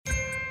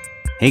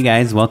Hey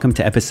guys, welcome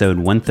to episode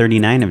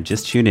 139 of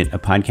Just Shoot It, a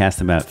podcast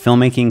about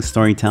filmmaking,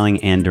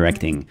 storytelling, and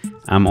directing.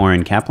 I'm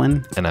Oren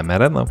Kaplan. And I'm Matt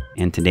Enlow.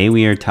 And today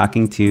we are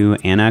talking to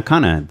Anna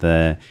Akana,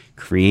 the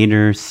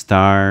creator,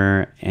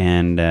 star,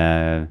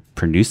 and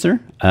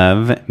producer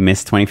of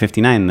Miss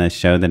 2059, the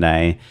show that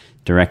I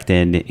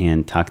directed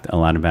and talked a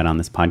lot about on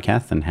this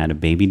podcast and had a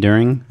baby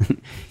during.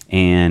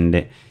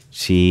 And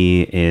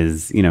she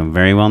is,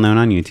 very well known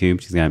on YouTube.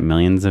 She's got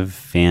millions of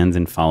fans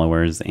and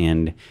followers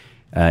and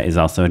is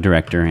also a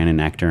director and an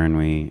actor, and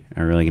we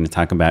are really going to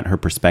talk about her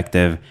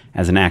perspective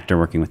as an actor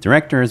working with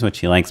directors, what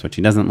she likes, what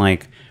she doesn't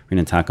like. We're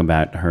going to talk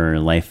about her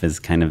life as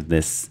kind of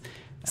this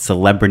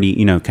celebrity,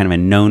 kind of a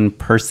known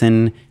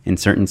person in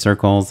certain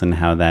circles and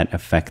how that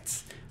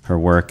affects her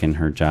work and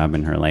her job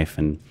and her life,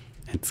 and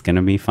it's going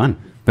to be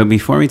fun. But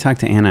before we talk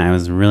to Anna, I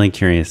was really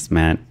curious,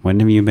 Matt, what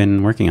have you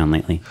been working on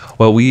lately?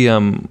 Well,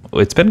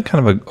 it's been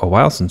kind of a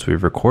while since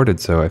we've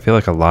recorded, so I feel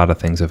like a lot of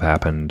things have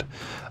happened.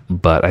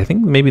 But I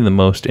think maybe the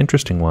most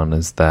interesting one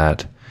is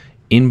that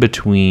in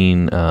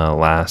between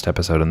last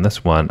episode and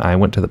this one, I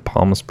went to the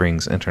Palm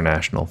Springs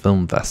International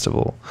Film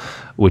Festival,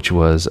 which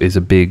is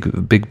a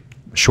big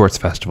shorts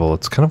festival.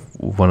 It's kind of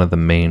one of the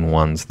main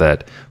ones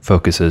that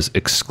focuses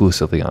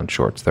exclusively on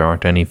shorts. There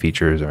aren't any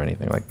features or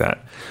anything like that,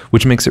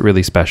 which makes it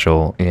really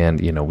special. And,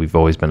 we've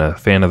always been a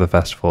fan of the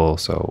festival,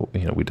 so,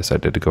 we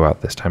decided to go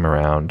out this time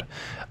around.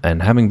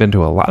 And having been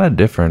to a lot of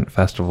different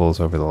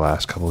festivals over the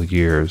last couple of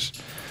years,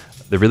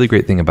 the really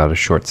great thing about a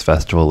shorts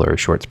festival or a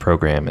shorts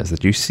program is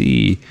that you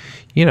see,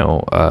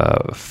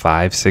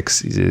 5,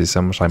 6,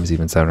 sometimes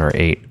even 7 or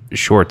 8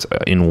 shorts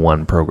in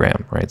one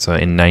program, right? So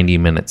in 90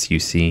 minutes, you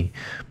see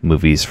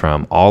movies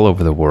from all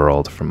over the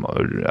world, from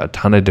a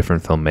ton of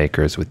different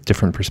filmmakers with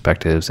different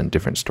perspectives and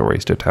different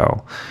stories to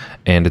tell.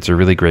 And it's a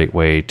really great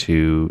way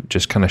to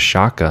just kind of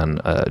shotgun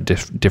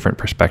different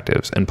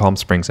perspectives. And Palm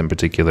Springs in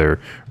particular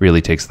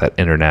really takes that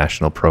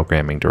international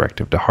programming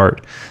directive to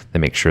heart. They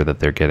make sure that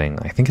they're getting,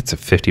 I think it's a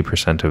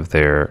 50% of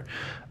their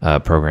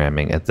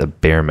programming at the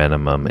bare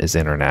minimum is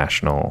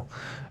international.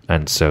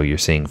 And so you're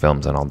seeing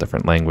films in all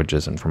different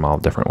languages and from all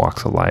different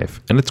walks of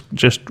life. And it's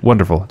just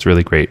wonderful. It's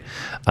really great.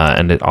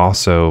 And it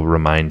also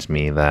reminds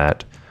me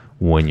that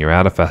when you're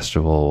at a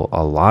festival,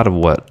 a lot of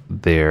what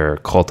they're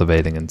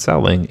cultivating and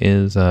selling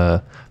is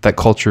that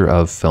culture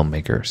of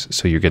filmmakers.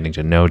 So you're getting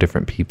to know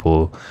different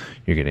people.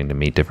 You're getting to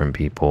meet different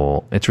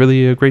people. It's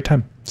really a great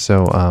time.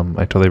 So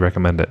I totally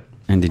recommend it.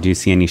 And did you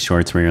see any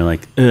shorts where you're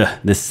like, ugh,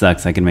 this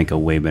sucks, I can make a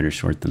way better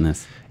short than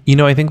this?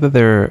 I think that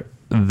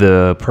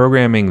the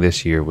programming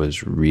this year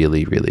was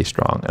really, really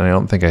strong. And I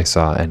don't think I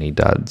saw any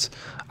duds.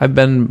 I've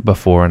been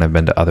before and I've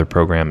been to other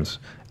programs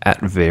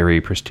at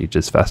very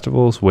prestigious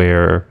festivals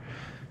where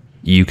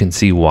you can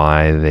see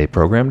why they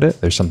programmed it.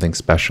 There's something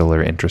special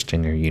or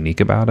interesting or unique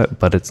about it,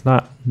 but it's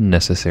not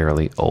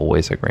necessarily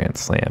always a grand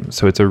slam.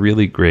 So it's a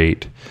really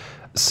great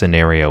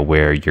scenario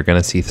where you're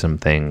going to see some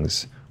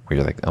things where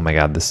you're like, oh my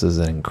God, this is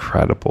an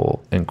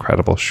incredible,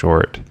 incredible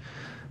short.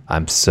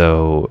 I'm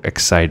so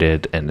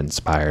excited and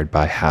inspired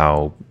by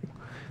how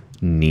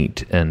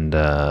neat and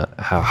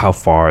how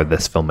far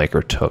this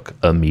filmmaker took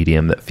a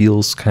medium that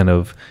feels kind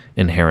of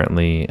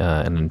inherently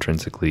and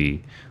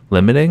intrinsically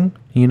limiting,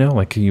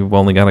 like you've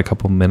only got a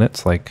couple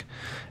minutes, like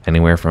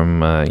anywhere from,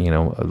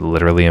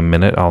 literally a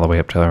minute all the way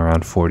up to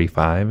around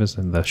 45 is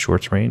in the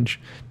shorts range.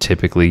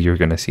 Typically, you're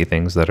going to see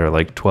things that are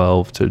like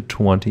 12 to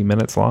 20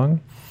 minutes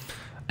long.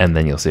 And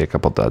then you'll see a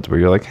couple duds where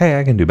you're like, hey,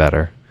 I can do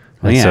better.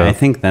 Well, yeah, so I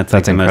think that's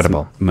like the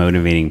incredible. Most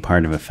motivating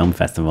part of a film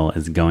festival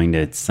is going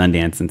to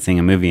Sundance and seeing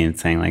a movie and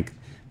saying like,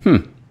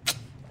 I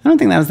don't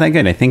think that was that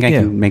good. I think I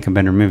can make a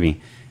better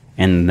movie.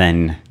 And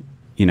then,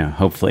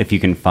 hopefully if you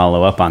can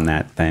follow up on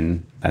that,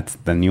 then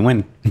you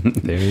win.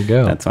 There you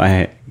go. That's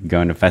why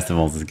going to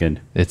festivals is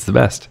good. It's the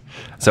best.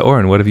 So,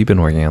 Oren, what have you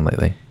been working on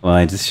lately? Well,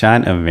 I just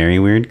shot a very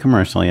weird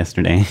commercial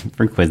yesterday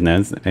for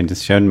Quiznos. I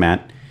just showed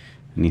Matt.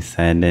 And he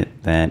said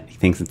that he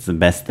thinks it's the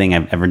best thing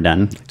I've ever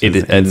done. It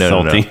is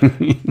insulting.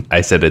 No. I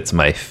said it's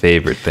my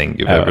favorite thing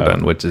you've ever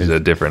done, which is a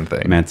different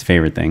thing. Matt's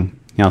favorite thing.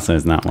 He also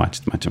has not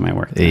watched much of my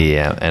work. So.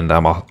 Yeah, and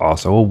I'm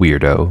also a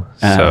weirdo.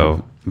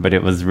 So, but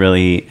it was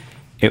really,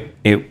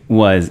 it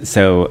was,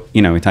 so,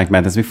 we talked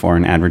about this before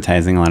in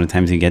advertising. A lot of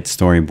times you get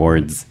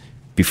storyboards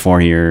before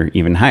you're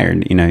even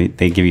hired.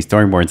 They give you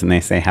storyboards and they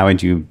say, how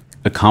would you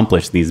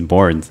accomplish these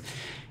boards?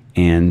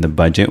 And the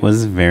budget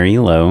was very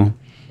low.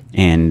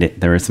 And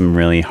there were some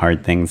really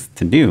hard things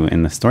to do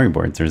in the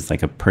storyboards. There's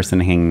like a person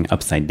hanging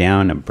upside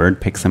down, a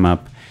bird picks him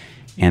up,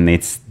 and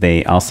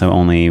they also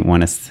only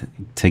want us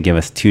to give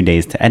us 2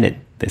 days to edit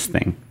this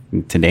thing,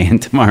 today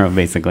and tomorrow,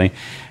 basically.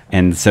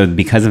 And so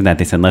because of that,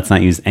 they said, let's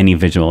not use any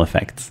visual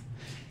effects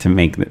to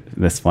make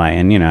this fly.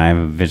 And, I have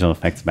a visual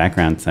effects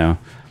background, so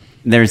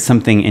there's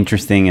something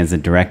interesting as a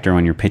director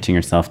when you're pitching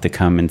yourself to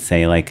come and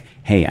say like,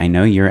 hey, I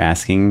know you're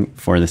asking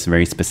for this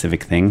very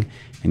specific thing,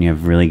 and you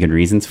have really good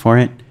reasons for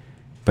it.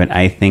 But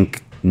I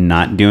think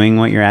not doing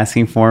what you're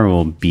asking for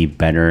will be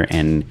better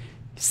and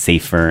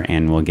safer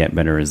and will get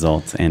better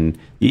results. And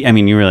I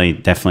mean, you really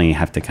definitely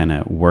have to kind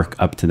of work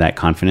up to that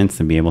confidence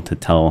to be able to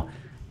tell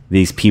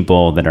these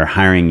people that are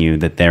hiring you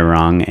that they're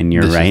wrong and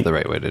you're This right. is the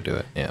right way to do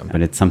it. Yeah.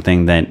 But it's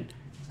something that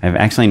I've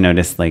actually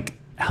noticed like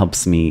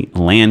helps me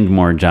land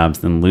more jobs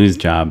than lose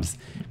jobs,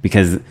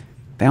 because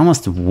they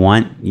almost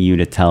want you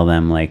to tell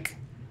them like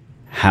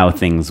how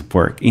things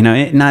work,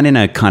 not in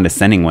a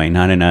condescending way,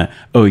 not in a,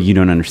 oh, you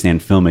don't understand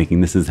filmmaking,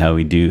 this is how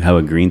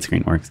a green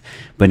screen works,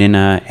 but in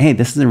a, hey,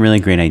 this is a really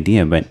great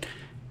idea, but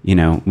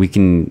we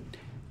can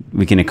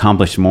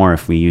accomplish more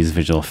if we use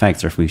visual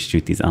effects or if we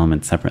shoot these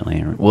elements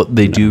separately. Well,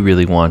 they do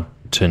really want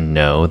to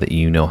know that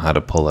you know how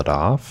to pull it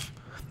off.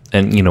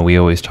 And, we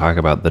always talk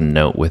about the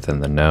note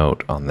within the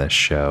note on this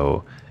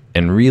show.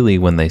 And really,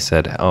 when they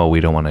said, oh, we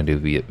don't want to do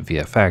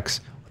VFX,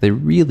 what they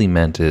really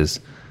meant is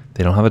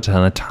they don't have a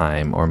ton of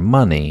time or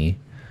money,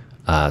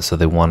 so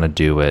they want to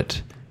do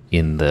it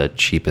in the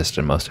cheapest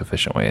and most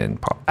efficient way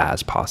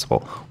as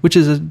possible, which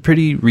is a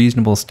pretty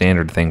reasonable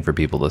standard thing for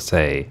people to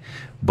say.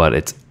 But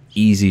it's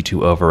easy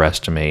to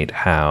overestimate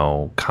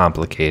how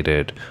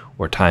complicated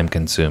or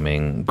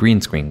time-consuming green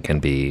screen can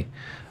be,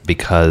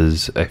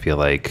 because I feel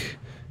like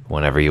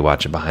whenever you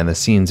watch a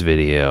behind-the-scenes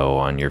video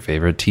on your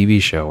favorite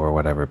TV show or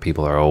whatever,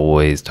 people are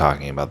always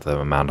talking about the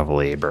amount of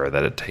labor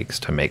that it takes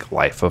to make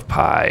Life of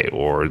Pi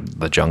or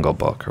The Jungle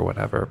Book or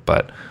whatever.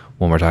 But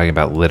when we're talking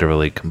about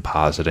literally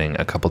compositing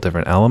a couple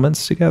different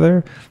elements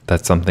together,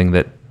 that's something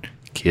that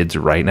kids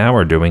right now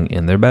are doing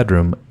in their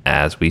bedroom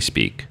as we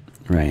speak.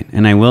 Right.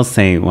 And I will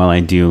say, while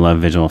I do love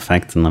visual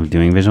effects and love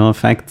doing visual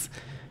effects,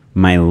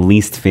 my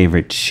least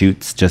favorite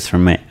shoots, just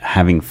from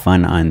having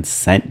fun on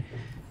set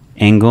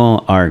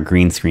angle, are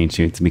green screen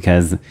shoots,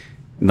 because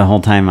the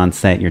whole time on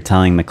set you're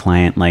telling the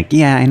client like,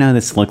 yeah, I know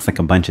this looks like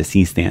a bunch of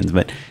C-stands,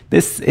 but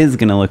this is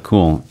going to look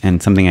cool.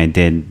 And something I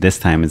did this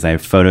time is I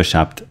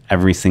photoshopped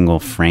every single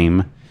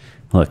frame.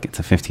 Look, it's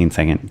a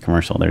 15-second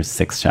commercial. There's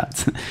 6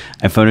 shots.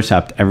 I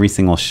photoshopped every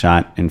single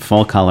shot in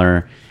full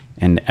color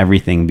and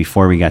everything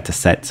before we got to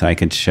set, so I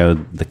could show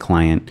the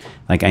client,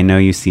 like, I know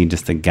you see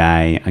just a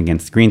guy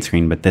against green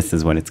screen, but this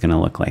is what it's going to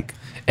look like.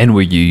 And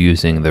were you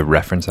using the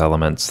reference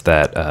elements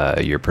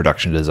that your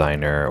production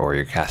designer or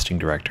your casting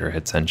director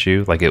had sent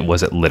you? Like,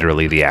 was it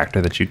literally the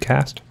actor that you'd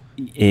cast?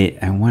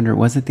 I wonder,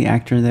 was it the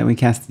actor that we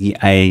cast? Yeah,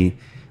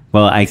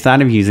 I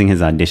thought of using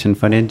his audition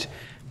footage,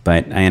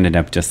 but I ended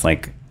up just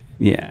like,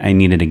 I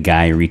needed a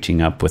guy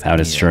reaching up without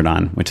his shirt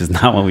on, which is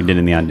not what we did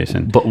in the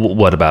audition. But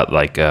what about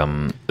like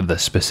the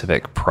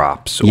specific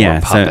props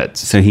or puppets?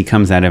 So he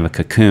comes out of a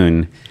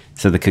cocoon.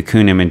 So the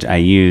cocoon image I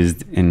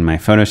used in my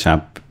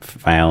Photoshop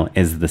file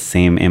is the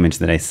same image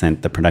that I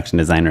sent the production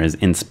designer as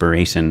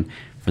inspiration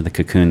for the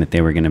cocoon that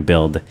they were going to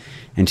build.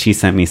 And she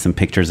sent me some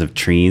pictures of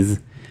trees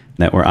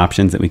that were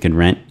options that we could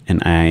rent.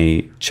 And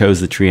I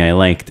chose the tree I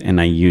liked, and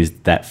I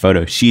used that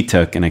photo she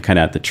took, and I cut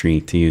out the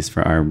tree to use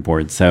for our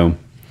board. So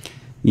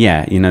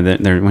yeah,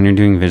 when you're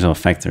doing visual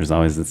effects, there's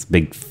always this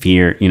big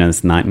fear,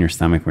 this knot in your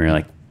stomach where you're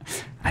like,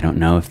 I don't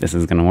know if this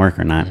is going to work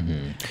or not.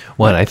 Mm-hmm.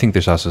 Well, I think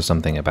there's also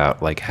something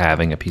about like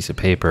having a piece of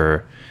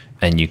paper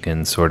and you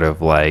can sort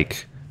of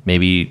like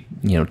maybe,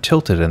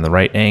 tilt it in the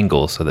right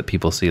angle so that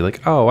people see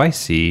like, oh, I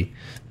see.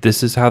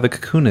 This is how the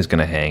cocoon is going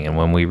to hang. And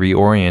when we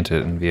reorient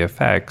it in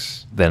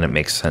VFX, then it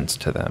makes sense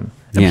to them.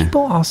 And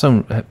people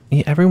also,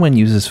 everyone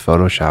uses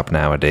Photoshop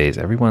nowadays.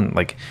 Everyone,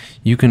 like,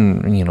 you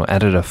can,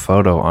 edit a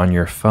photo on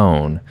your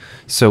phone.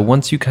 So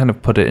once you kind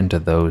of put it into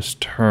those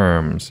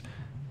terms,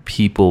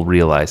 people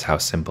realize how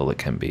simple it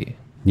can be.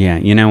 Yeah.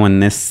 When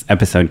this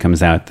episode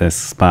comes out, this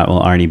spot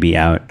will already be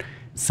out.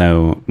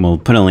 So we'll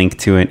put a link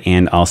to it,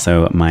 and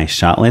also my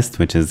shot list,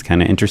 which is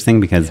kind of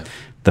interesting because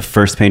the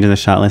first page of the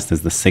shot list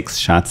is the 6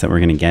 shots that we're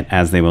going to get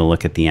as they will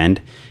look at the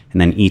end.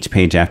 And then each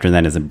page after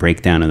that is a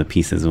breakdown of the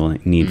pieces we'll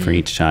need for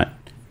each shot.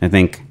 I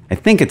think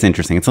it's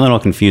interesting. It's a little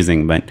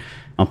confusing, but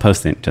I'll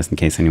post it just in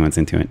case anyone's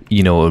into it.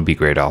 What would be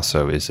great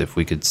also is if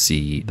we could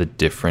see the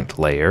different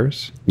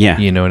layers. Yeah.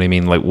 You know what I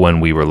mean? Like when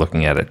we were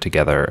looking at it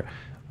together,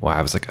 well,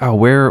 I was like, oh,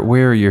 where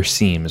are your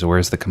seams?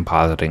 Where's the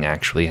compositing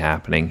actually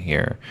happening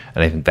here?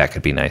 And I think that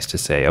could be nice to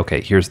say,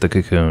 okay, here's the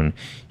cocoon,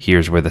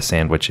 here's where the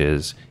sandwich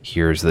is,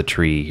 here's the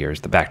tree,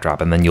 here's the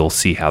backdrop, and then you'll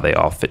see how they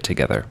all fit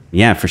together.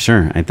 Yeah, for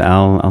sure.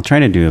 I'll try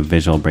to do a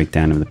visual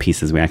breakdown of the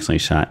pieces we actually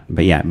shot.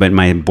 But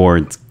my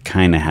boards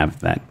kind of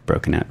have that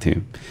broken out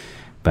too.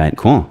 But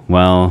cool.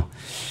 Well,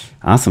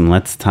 awesome.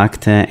 Let's talk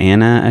to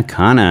Anna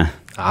Akana.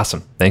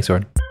 Awesome. Thanks,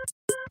 Ord.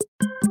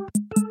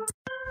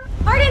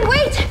 Arden,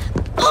 wait!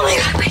 Oh my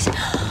God, wait.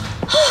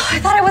 Oh, I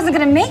thought I wasn't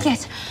gonna make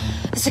it.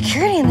 The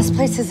security in this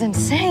place is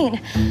insane.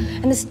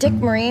 And this Dick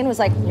Marine was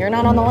like, you're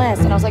not on the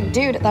list. And I was like,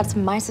 dude, that's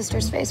my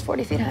sister's face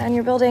 40 feet high in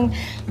your building.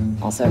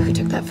 Also, who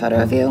took that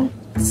photo of you?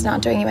 It's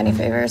not doing you any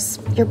favors.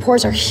 Your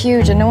pores are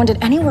huge and no one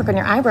did any work on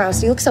your eyebrows,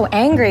 so you look so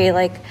angry,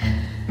 like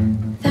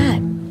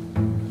that.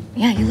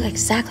 Yeah, you look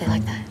exactly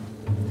like that.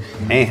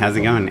 Hey, how's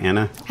it going,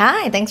 Anna?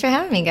 Hi, thanks for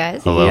having me,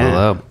 guys.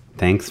 Hello.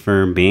 Thanks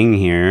for being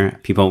here.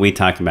 People, we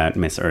talked about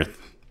Miss Earth.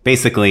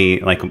 Basically,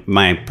 like,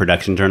 my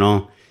production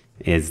journal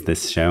is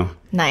this show.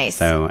 Nice.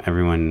 So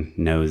everyone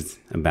knows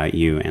about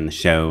you and the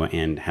show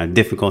and how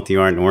difficult you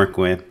are to work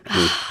with.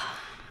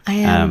 I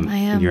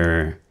am.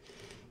 You're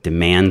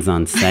demands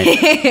on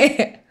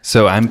set.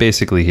 So I'm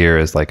basically here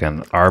as like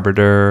an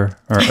arbiter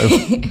or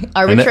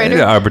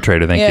Arbitrator?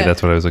 arbitrator. Thank Yeah. you.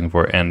 That's what I was looking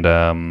for. And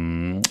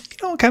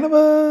kind of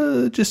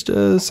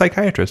a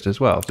psychiatrist as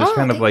well. Just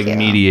kind of thank like you.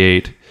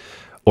 mediate.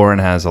 Oren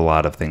has a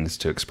lot of things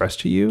to express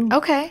to you.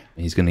 Okay.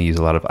 He's going to use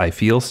a lot of I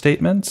feel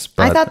statements.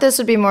 But I thought this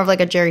would be more of like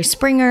a Jerry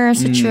Springer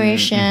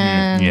situation.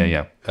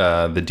 yeah.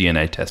 The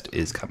DNA test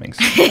is coming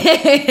soon.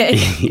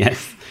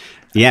 Yes.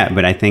 Yeah,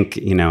 but I think,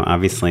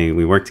 obviously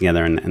we worked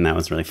together and that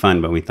was really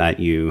fun, but we thought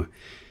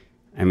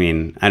I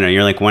don't know,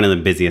 you're like one of the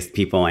busiest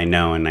people I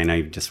know, and I know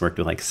you've just worked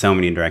with like so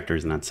many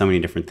directors and on so many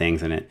different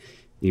things, and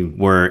you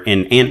were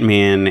in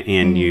Ant-Man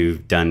and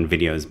you've done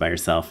videos by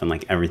yourself and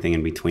like everything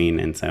in between,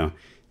 and so I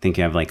think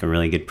you have like a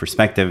really good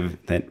perspective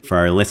that for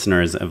our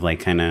listeners of like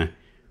kind of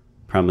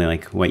probably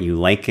like what you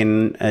like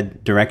in a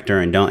director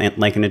and don't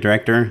like in a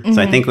director.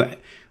 So I think I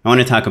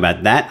want to talk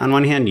about that on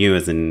one hand, you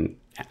as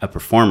a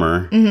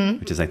performer,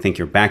 which is I think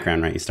your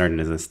background, right? You started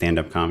as a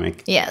stand-up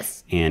comic.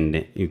 Yes.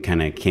 And you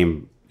kind of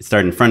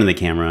started in front of the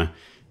camera,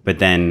 but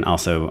then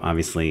also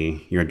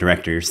obviously you're a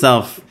director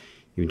yourself.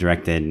 You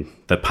directed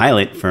the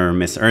pilot for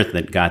Miss Earth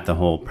that got the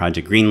whole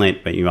project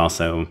greenlit, but you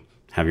also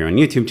have your own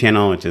YouTube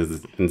channel, which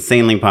is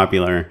insanely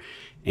popular,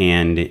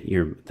 and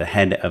you're the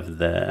head of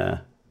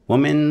the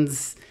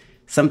women's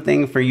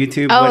something for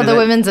YouTube. Oh, the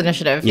Women's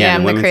Initiative. Yeah,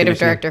 I'm the Women's creative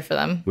Initiative, director for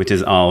them. which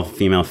is all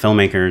female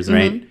filmmakers,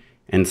 right?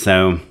 And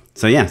so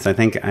I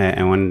think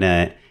I wanted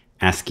to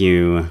ask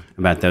you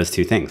about those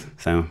two things.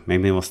 So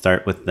maybe we'll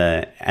start with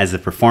as a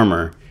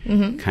performer,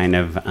 kind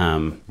of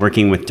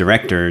working with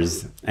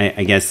directors.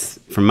 I guess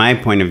from my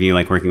point of view,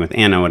 like working with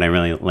Anna, what I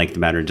really liked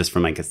about her, just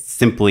from like a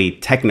simply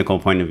technical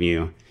point of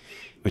view,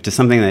 which is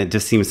something that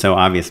just seems so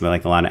obvious, but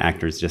like a lot of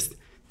actors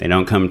they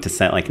don't come to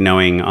set like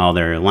knowing all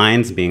their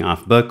lines, being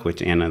off book,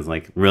 which Anna's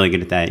like really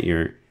good at that.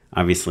 You're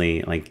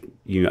obviously like,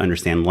 you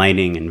understand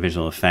lighting and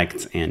visual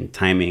effects and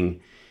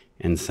timing.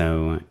 And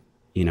so,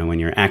 when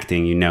you're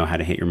acting, you know how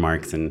to hit your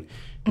marks and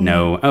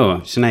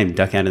know, shouldn't I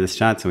duck out of this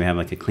shot so we have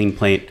like a clean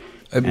plate?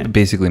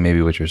 Basically,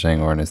 maybe what you're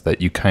saying, Oren, is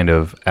that you kind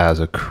of, as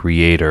a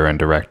creator and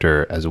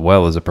director, as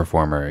well as a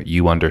performer,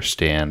 you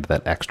understand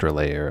that extra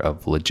layer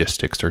of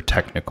logistics or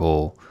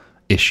technical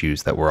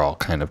issues that we're all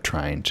kind of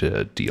trying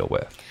to deal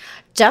with.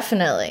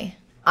 Definitely.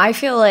 I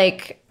feel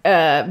like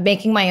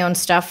making my own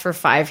stuff for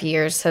 5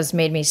 years has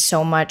made me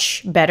so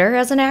much better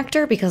as an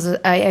actor, because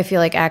I feel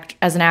like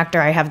as an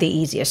actor, I have the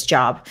easiest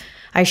job.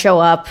 I show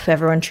up,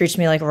 everyone treats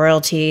me like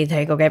royalty,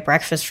 they go get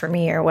breakfast for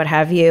me or what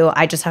have you.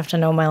 I just have to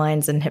know my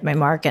lines and hit my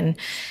mark. And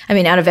I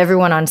mean, out of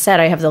everyone on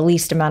set, I have the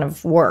least amount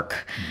of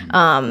work.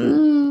 Have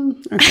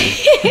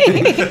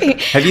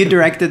you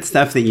directed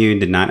stuff that you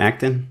did not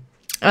act in?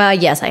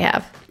 Yes, I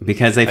have.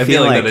 Because I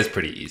feel like that is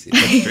pretty easy.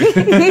 That's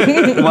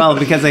true. well,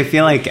 because I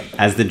feel like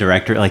as the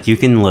director, like you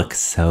can look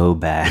so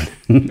bad.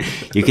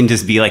 You can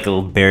just be like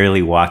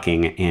barely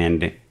walking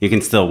and you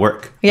can still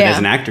work. Yeah. But as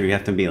an actor, you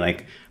have to be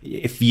like,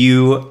 if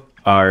you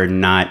are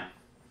not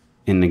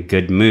in a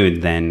good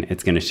mood, then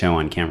it's going to show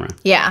on camera.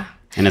 Yeah.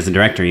 And as a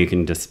director, you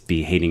can just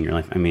be hating your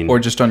life. I mean, Or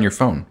just on your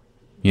phone.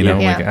 Yeah.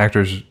 Yeah. Like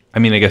actors, I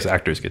mean, I guess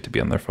actors get to be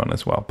on their phone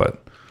as well,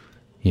 but,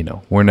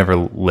 we're never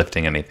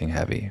lifting anything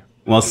heavy.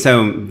 well,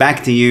 so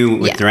back to you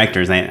with Yeah.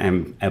 directors.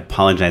 I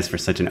apologize for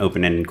such an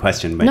open-ended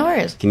question, but No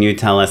worries. can you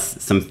tell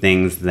us some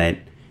things that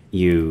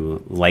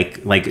you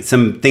like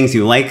some things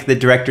you like that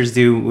directors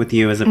do with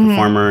you as a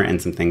performer,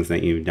 and some things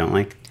that you don't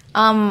like?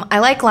 I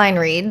like line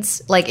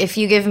reads. Like if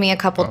you give me a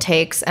couple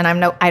takes and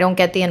I don't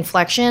get the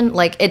inflection,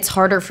 like it's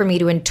harder for me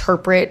to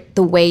interpret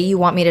the way you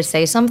want me to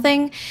say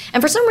something.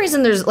 And for some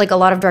reason, there's like a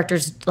lot of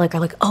directors like are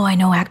like, oh, I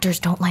know actors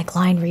don't like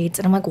line reads,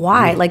 and I'm like,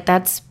 why? Like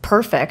that's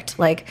perfect.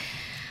 Like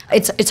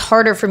it's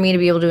harder for me to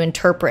be able to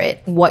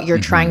interpret what you're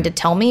trying to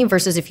tell me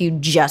versus if you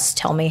just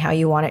tell me how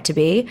you want it to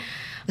be.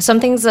 Some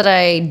things that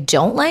I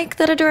don't like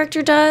that a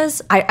director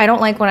does, I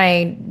don't like when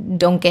I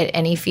don't get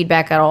any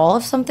feedback at all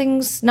if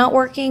something's not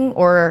working,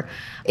 or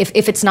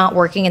if it's not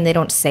working and they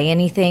don't say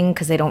anything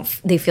because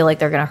they feel like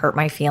they're going to hurt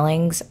my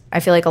feelings.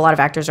 I feel like a lot of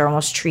actors are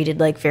almost treated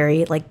like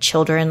very like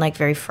children, like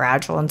very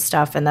fragile and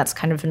stuff, and that's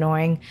kind of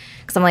annoying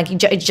because I'm like,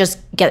 just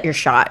get your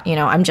shot.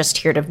 I'm just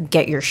here to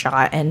get your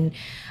shot. And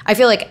I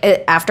feel like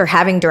after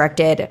having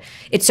directed,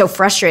 it's so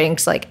frustrating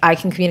because like I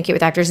can communicate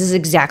with actors, this is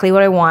exactly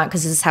what I want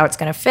because this is how it's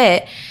going to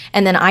fit.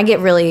 And then I get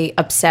really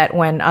upset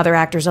when other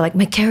actors are like,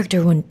 my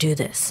character wouldn't do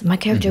this. My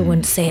character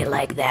wouldn't say it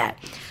like that.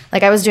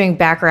 Like I was doing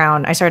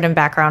background. I started in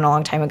background a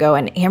long time ago,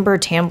 and Amber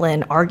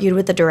Tamblyn argued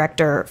with the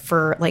director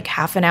for like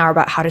half an hour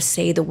about how to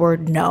say the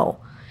word no.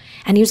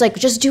 And he was like,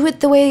 just do it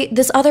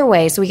this other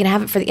way so we can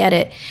have it for the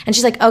edit. And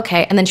she's like,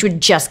 okay. And then she would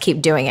just keep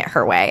doing it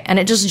her way. And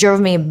it just drove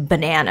me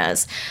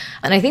bananas.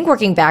 And I think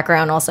working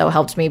background also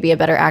helped me be a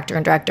better actor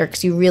and director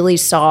because you really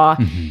saw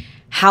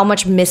how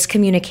much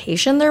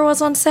miscommunication there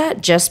was on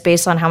set just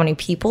based on how many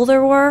people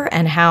there were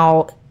and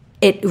how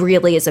it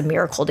really is a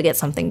miracle to get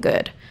something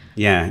good.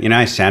 Yeah,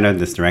 I shadowed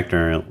this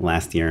director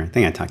last year. I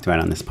think I talked about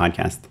it on this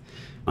podcast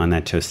on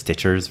that show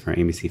Stitchers for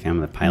ABC Family,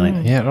 the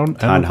pilot. Yeah, I don't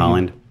Todd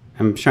Holland.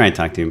 I'm sure I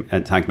talked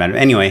about it.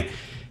 Anyway,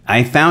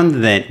 I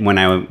found that when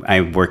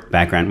I worked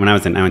background, when I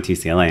went to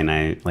UCLA, and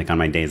I, like, on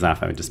my days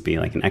off, I would just be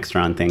like an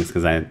extra on things,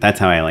 because that's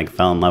how I like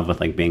fell in love with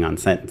like being on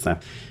set and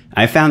stuff.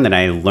 I found that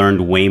I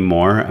learned way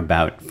more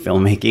about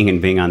filmmaking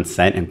and being on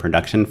set and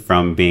production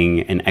from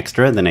being an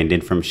extra than I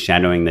did from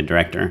shadowing the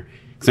director.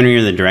 Because when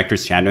you're the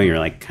director's shadow, you're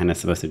like kind of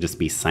supposed to just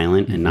be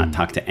silent and not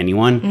talk to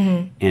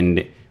anyone.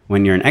 And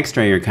when you're an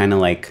extra, you're kind of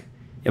like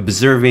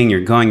observing,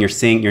 you're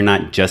seeing, you're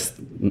not just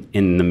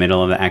in the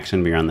middle of the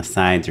action, but you're on the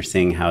sides, you're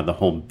seeing how the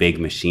whole big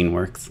machine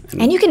works.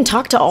 And you can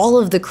talk to all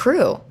of the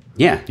crew.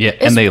 Yeah. Yeah,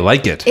 and they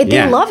like it.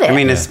 They love it. I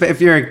mean, if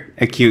you're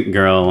a cute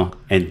girl,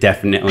 it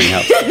definitely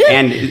helps.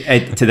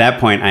 And to that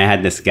point, I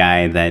had this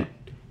guy that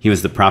he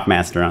was the prop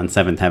master on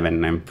Seventh Heaven,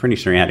 and I'm pretty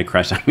sure he had a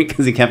crush on me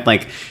because he kept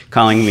like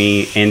calling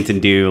me in to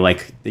do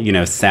like, you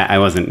know, I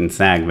wasn't in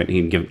SAG, but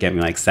he'd get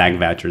me like SAG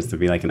vouchers to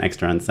be like an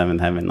extra on Seventh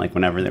Heaven, like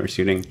whenever they were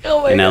shooting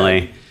in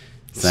LA.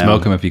 So,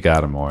 Smoke them if you got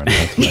them, Warren.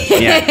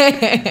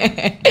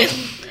 yeah.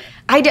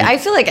 I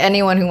feel like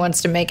anyone who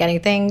wants to make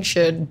anything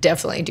should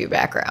definitely do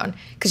background,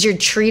 because you're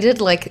treated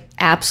like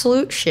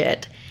absolute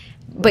shit,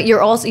 but you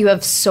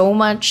have so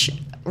much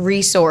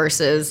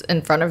resources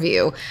in front of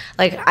you.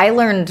 Like, I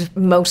learned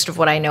most of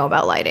what I know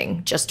about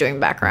lighting just doing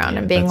background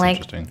and being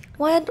like,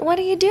 what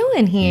are you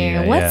doing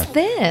here? What's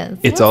this?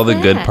 It's What's all the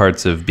good that?"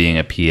 parts of being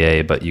a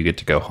PA, but you get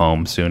to go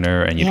home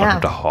sooner and you don't Yeah.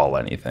 have to haul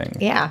anything.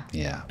 Yeah.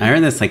 Yeah. I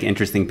heard this like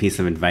interesting piece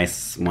of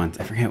advice once.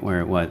 I forget where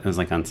it was. It was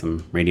like on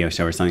some radio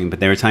show or something.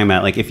 But they were talking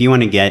about like if you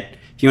want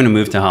to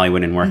move to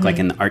Hollywood and work like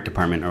in the art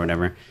department or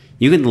whatever,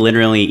 you could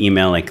literally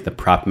email like the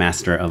prop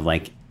master of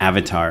like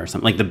Avatar or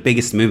something, like the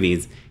biggest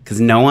movies, because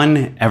no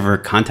one ever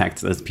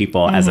contacts those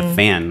people as a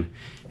fan.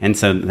 And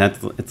so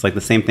it's like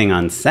the same thing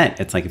on set.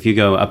 It's like if you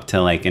go up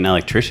to like an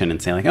electrician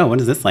and say like, oh, what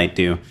does this light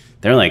do?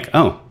 They're like,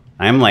 oh,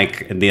 I'm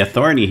like the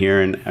authority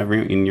here,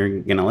 and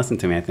you're gonna listen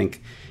to me. I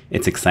think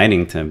it's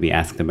exciting to be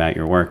asked about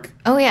your work.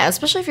 Oh yeah,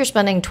 especially if you're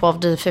spending 12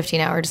 to 15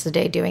 hours a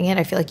day doing it.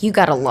 I feel like you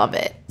gotta love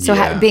it. So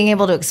Yeah. being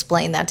able to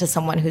explain that to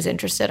someone who's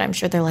interested, I'm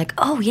sure they're like,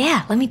 oh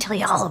yeah, let me tell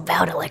you all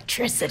about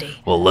electricity.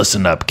 Well,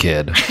 listen up,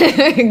 kid.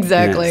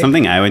 Exactly. Yeah,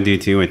 something I would do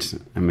too, which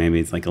maybe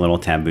it's like a little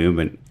taboo,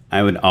 but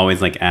I would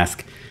always like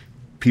ask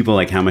people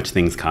like how much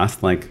things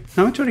cost. Like,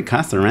 how much would it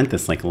cost to rent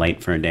this like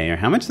light for a day, or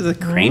how much does a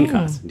crane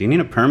cost? Do you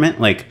need a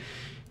permit? Like,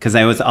 because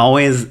I was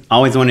always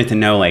wanted to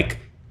know like,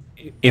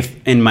 if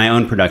in my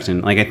own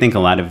production, like I think a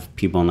lot of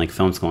people in like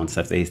film school and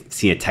stuff, they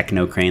see a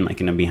techno crane like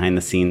in a behind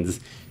the scenes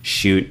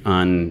shoot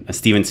on a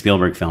Steven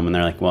Spielberg film, and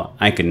they're like, well,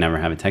 I could never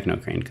have a techno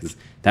crane because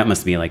that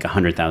must be like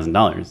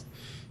 $100,000,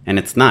 and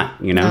it's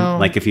not. You know,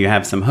 like if you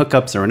have some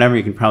hookups or whatever,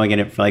 you can probably get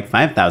it for like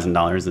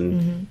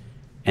 $5,000,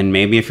 and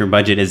maybe if your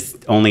budget is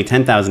only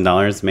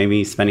 $10,000,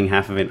 maybe spending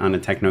half of it on a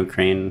techno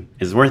crane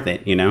is worth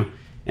it. You know,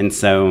 and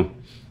so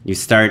you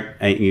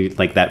start you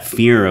like that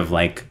fear of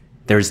like,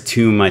 there's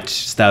too much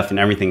stuff and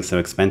everything's so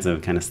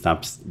expensive kind of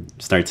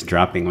starts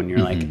dropping when you're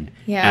like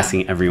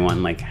asking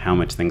everyone like how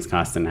much things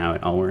cost and how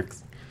it all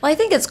works. Well, I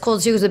think it's cool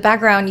too, because the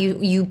background,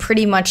 you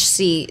pretty much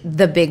see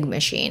the big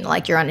machine.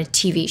 Like you're on a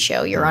TV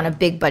show, you're on a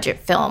big budget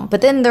film.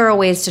 But then there are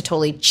ways to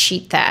totally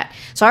cheat that.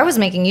 So I was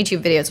making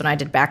YouTube videos when I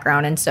did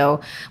background, and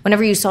so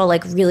whenever you saw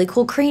like really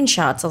cool crane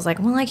shots, I was like,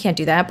 well, I can't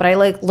do that. But I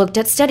like looked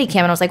at Steadicam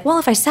and I was like, well,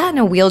 if I sat in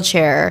a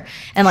wheelchair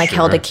and like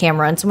held a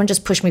camera and someone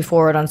just pushed me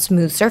forward on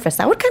smooth surface,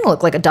 that would kind of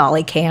look like a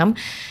dolly cam.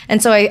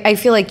 And so I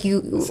feel like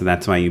So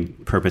that's why you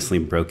purposely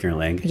broke your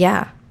leg.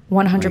 yeah.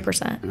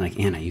 100%. Like,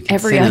 Anna, you can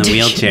Every sit in a audition.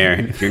 wheelchair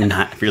if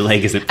your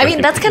leg isn't I broken.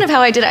 mean, that's kind of how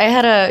I did it. I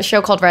had a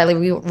show called Riley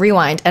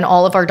Rewind, and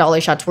all of our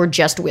dolly shots were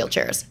just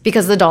wheelchairs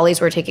because the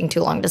dollies were taking too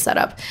long to set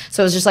up.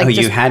 So it was just like,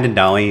 you had a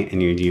dolly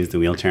and you'd use the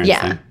wheelchair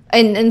yeah. instead?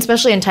 And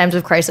especially in times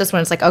of crisis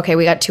when it's like, okay,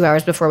 we got 2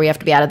 hours before we have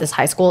to be out of this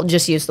high school,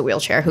 just use the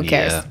wheelchair. Who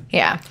cares?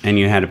 Yeah. And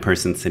you had a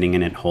person sitting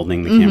in it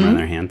holding the camera in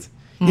their hands.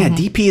 Yeah,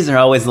 DPs are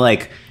always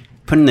like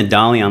putting the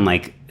dolly on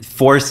like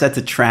 4 sets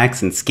of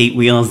tracks and skate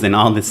wheels and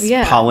all this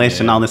polish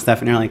and all this stuff.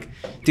 And you're like,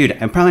 dude,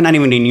 I'm probably not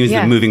even going to use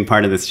the moving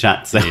part of this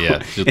shot. So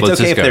Just it's let's okay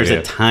just if go, there's yeah.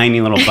 a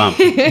tiny little bump.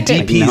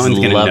 DPs no one's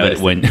gonna love notice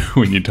it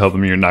when you tell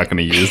them you're not going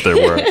to use their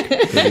work.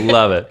 They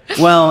love it.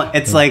 Well,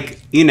 it's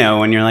like, you know,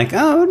 when you're like,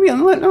 oh, it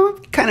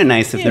would be kind of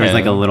nice if there was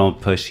like a little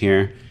push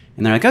here.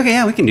 And they're like, okay,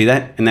 yeah, we can do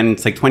that. And then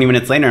it's like 20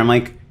 minutes later, I'm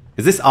like,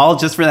 is this all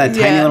just for that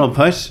tiny little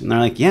push? And they're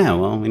like, yeah,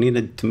 well, we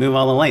needed to move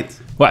all the lights.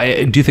 Well,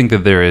 I do think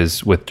that there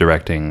is, with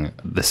directing,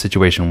 the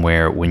situation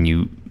where when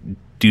you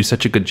do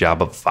such a good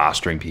job of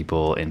fostering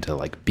people into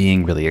like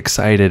being really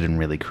excited and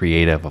really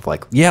creative of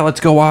like, yeah, let's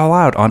go all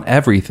out on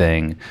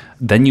everything,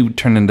 then you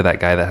turn into that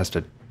guy that has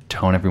to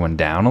tone everyone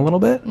down a little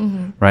bit,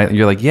 right?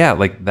 You're like, yeah,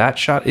 like that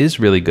shot is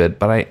really good,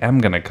 but I am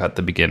going to cut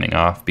the beginning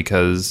off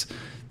because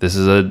this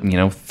is a,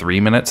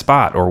 3-minute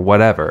spot or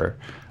whatever.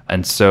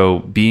 And so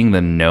being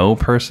the no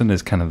person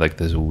is kind of like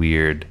this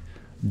weird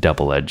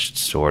double-edged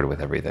sword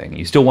with everything.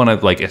 You still want to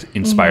like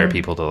inspire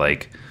people to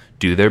like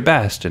do their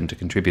best and to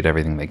contribute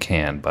everything they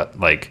can, but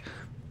like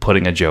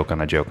putting a joke on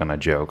a joke on a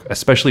joke,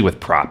 especially with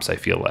props, I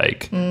feel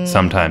like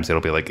sometimes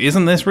it'll be like,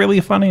 isn't this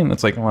really funny? And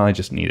it's like, well, I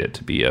just need it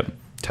to be a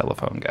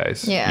telephone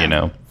guys. Yeah. You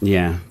know?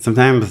 Yeah.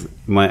 Sometimes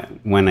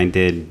when I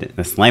did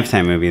this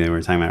Lifetime movie that we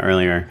were talking about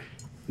earlier,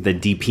 the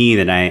DP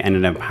that I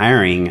ended up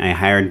hiring, I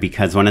hired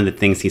because one of the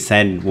things he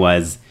said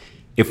was,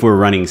 if we're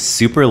running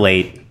super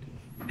late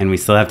and we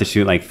still have to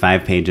shoot like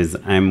 5 pages,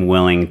 I'm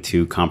willing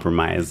to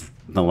compromise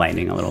the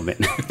lighting a little bit.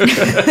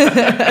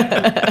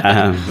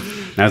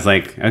 I was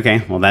like,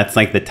 okay, well, that's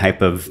like the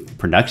type of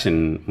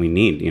production we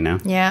need, you know?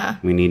 Yeah.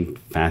 We need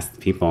fast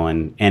people.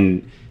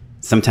 And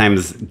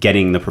sometimes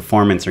getting the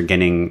performance or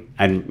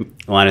a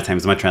lot of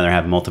times much rather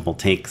have multiple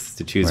takes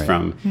to choose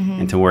from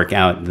and to work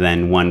out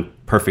than one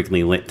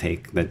perfectly lit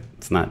take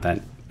that's not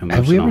that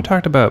emotional. Have we ever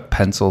talked about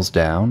pencils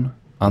down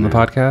on the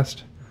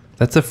podcast?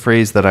 That's a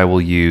phrase that I will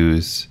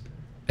use.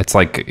 It's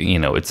like, you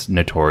know, it's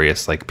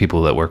notorious. Like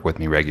people that work with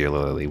me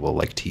regularly will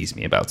like tease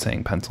me about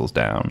saying pencils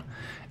down.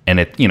 And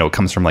it, you know, it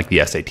comes from like the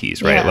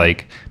SATs, right? Yeah.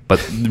 Like,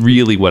 but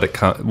really what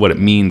it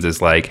means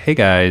is like, hey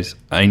guys,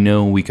 I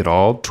know we could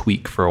all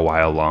tweak for a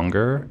while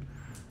longer,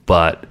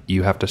 but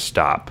you have to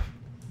stop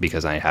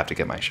because I have to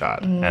get my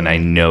shot. And I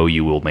know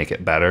you will make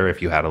it better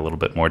if you had a little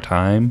bit more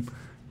time.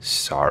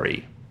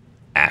 Sorry.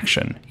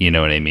 Action. You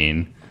know what I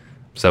mean?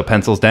 So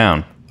pencils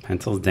down.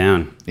 Pencils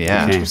down.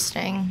 Yeah. Okay.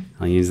 Interesting.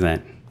 I'll use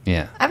that.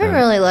 Yeah. I've been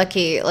really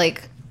lucky.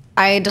 Like,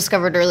 I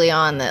discovered early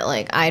on that,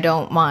 like, I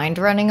don't mind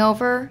running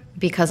over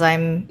because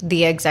I'm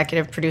the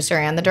executive producer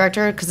and the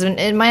director. Because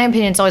in my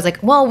opinion, it's always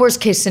like, well, worst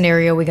case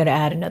scenario, we got to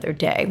add another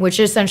day, which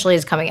essentially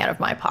is coming out of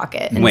my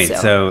pocket. And Wait,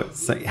 so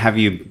have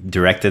you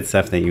directed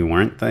stuff that you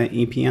weren't the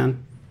EP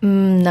on?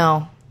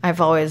 No,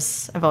 I've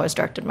always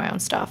directed my own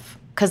stuff.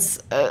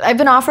 Because I've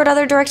been offered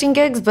other directing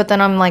gigs, but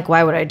then I'm like,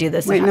 why would I do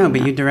this? Wait, no,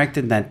 but you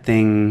directed that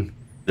thing,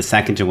 the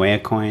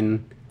Sacagawea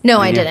coin. No,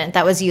 I didn't.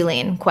 That was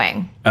Yulene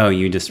Kwang. Oh,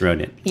 you just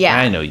wrote it. Yeah.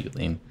 I know you,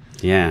 Lean.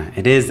 Yeah,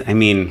 it is. I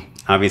mean,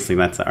 obviously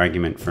that's the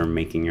argument for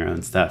making your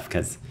own stuff,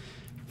 because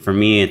for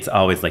me, it's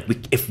always like,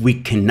 if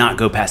we cannot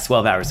go past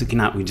 12 hours,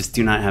 we just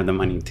do not have the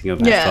money to go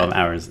past 12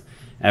 hours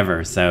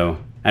ever. So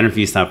I don't know if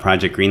you saw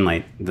Project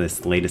Greenlight,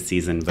 this latest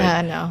season,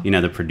 but no. you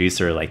know, the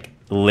producer, like,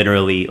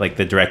 literally, like,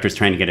 the director's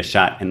trying to get a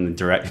shot and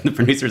the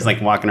producer's like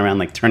walking around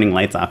like turning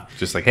lights off,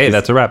 Just like, hey,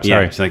 that's a wrap.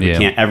 Sorry. she's like, we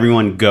can't,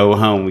 everyone go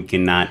home, we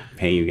cannot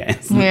pay you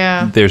guys.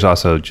 Yeah. There's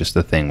also just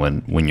the thing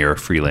when you're a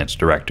freelance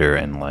director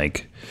and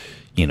like,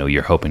 you know,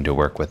 you're hoping to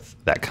work with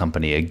that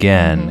company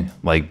again,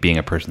 like being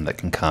a person that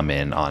can come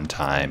in on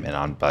time and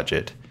on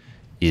budget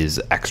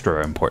is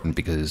extra important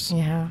because,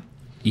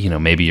 you know,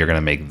 maybe you're going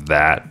to make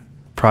that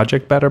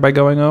project better by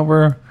going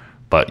over,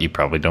 but you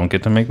probably don't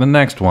get to make the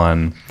next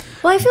one.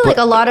 Well, I feel like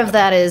a lot of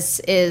that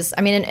is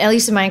I mean, at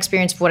least in my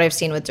experience of what I've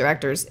seen with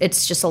directors,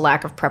 it's just a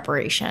lack of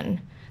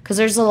preparation. Because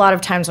there's a lot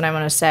of times when I'm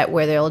on a set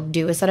where they'll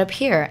do a setup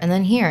here, and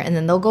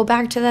then they'll go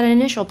back to that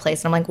initial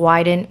place. And I'm like,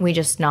 why didn't we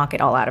just knock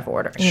it all out of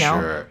order? You know,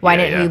 Sure. why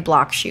Yeah, didn't we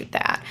block shoot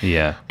that?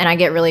 Yeah. And I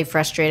get really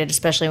frustrated,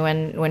 especially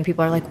when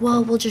people are like,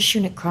 well, we'll just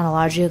shoot it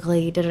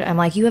chronologically. I'm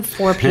like, you have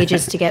 4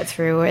 pages to get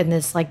through in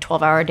this like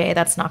 12-hour day.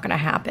 That's not going to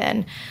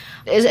happen.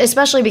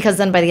 Especially because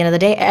then by the end of the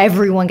day,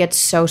 everyone gets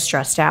so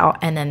stressed out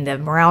and then the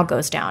morale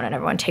goes down and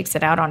everyone takes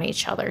it out on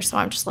each other. So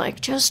I'm just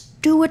like,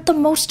 just do it the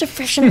most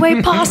efficient way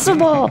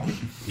possible.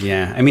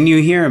 Yeah, I mean,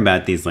 you hear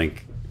about these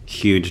like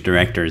huge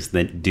directors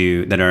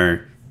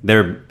they're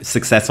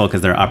successful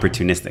because they're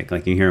opportunistic.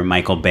 Like you hear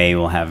Michael Bay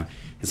will have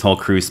his whole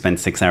crew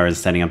spend 6 hours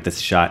setting up this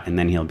shot, and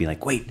then he'll be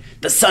like, wait,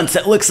 the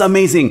sunset looks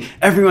amazing.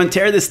 Everyone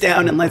tear this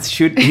down and let's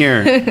shoot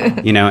here.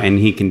 You know, and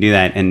he can do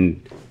that.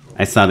 And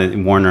I saw that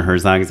Warner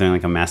Herzog is doing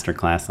like a master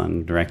class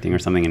on directing or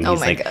something, and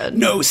he's like, God.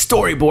 no,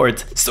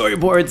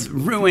 storyboards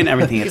ruin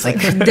everything. It's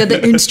like They're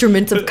the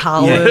instruments of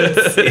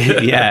cowards.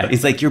 yeah,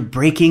 it's like you're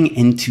breaking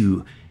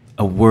into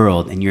a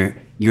world and you're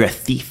a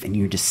thief and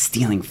you're just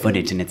stealing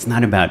footage, and it's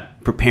not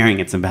about preparing,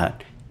 it's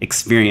about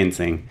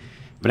experiencing.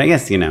 But I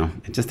guess, you know,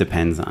 it just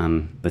depends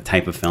on the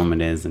type of film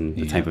it is and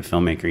the type of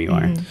filmmaker you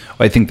are. Well,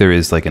 I think there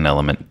is like an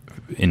element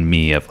in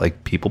me of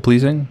like people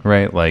pleasing,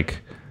 right? Like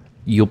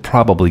you'll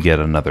probably get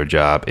another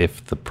job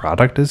if the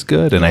product is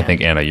good. And I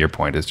think, Anna, your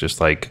point is just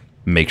like,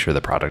 make sure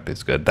the product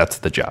is good. That's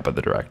the job of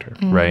the director,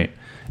 right?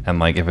 And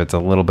like, if it's a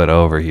little bit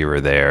over here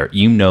or there,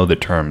 you know the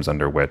terms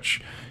under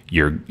which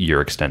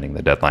you're extending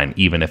the deadline,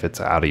 even if it's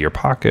out of your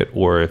pocket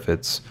or if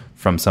it's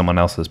from someone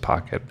else's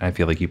pocket. I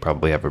feel like you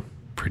probably have a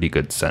pretty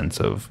good sense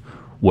of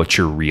what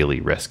you're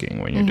really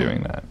risking when you're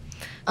doing that.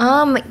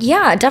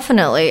 Yeah,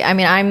 definitely. I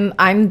mean,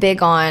 I'm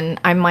big on,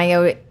 I'm my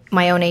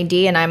own AD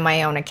and I'm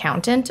my own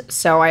accountant.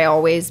 So I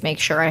always make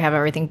sure I have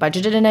everything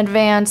budgeted in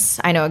advance.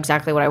 I know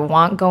exactly what I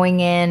want going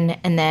in.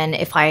 And then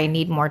if I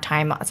need more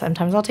time,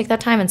 sometimes I'll take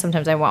that time and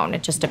sometimes I won't.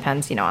 It just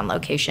depends, you know, on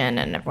location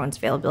and everyone's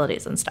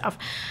availabilities and stuff.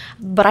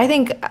 But I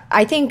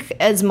think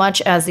as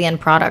much as the end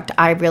product,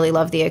 I really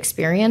love the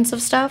experience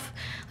of stuff.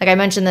 Like I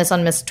mentioned this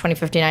on Miss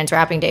 2059's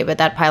wrapping day, but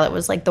that pilot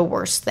was like the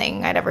worst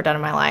thing I'd ever done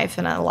in my life.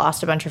 And I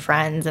lost a bunch of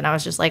friends. And I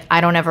was just like,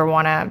 I don't ever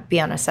want to be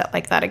on a set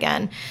like that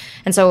again.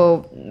 And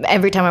so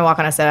every time I I walk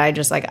on a set,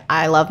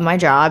 I love my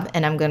job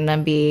and I'm going to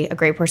be a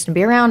great person to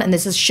be around. And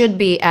should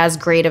be as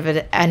great of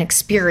an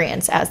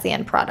experience as the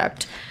end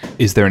product.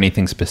 Is there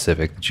anything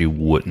specific that you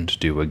wouldn't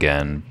do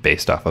again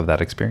based off of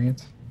that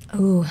experience?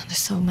 Ooh, there's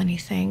so many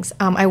things.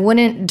 I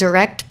wouldn't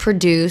direct,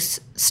 produce,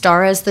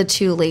 star as the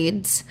 2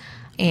 leads,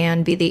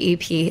 and be the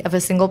EP of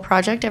a single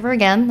project ever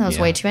again. That was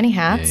way too many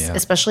hats,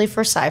 especially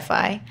for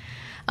sci-fi.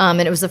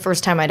 And it was the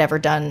first time I'd ever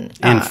done...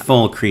 and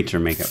full creature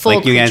makeup.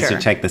 Full you guys creature.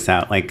 should check this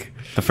out. Like,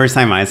 the first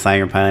time I saw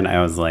your pilot,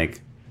 I was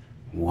like,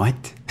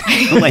 what?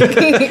 Like,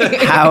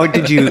 how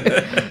did you...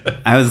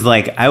 I was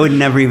like, I would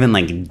never even,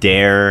 like,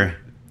 dare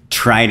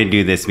try to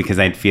do this because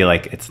I'd feel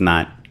like it's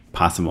not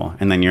possible.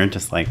 And then you're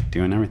just like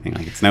doing everything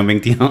like it's no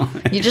big deal.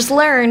 You just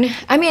learn.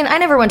 I mean, I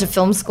never went to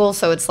film school,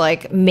 so it's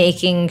like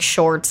making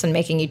shorts and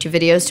making YouTube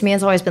videos to me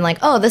has always been like,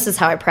 oh, this is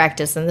how I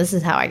practice and this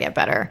is how I get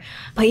better.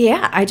 But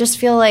yeah, I just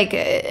feel like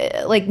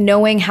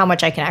knowing how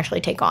much I can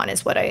actually take on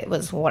is what I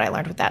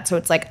learned with that. So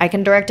it's like I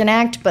can direct and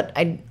act, but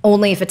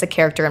only if it's a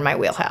character in my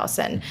wheelhouse,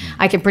 and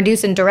I can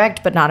produce and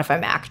direct, but not if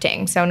I'm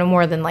acting. So no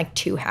more than like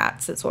 2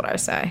 hats is what I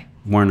say.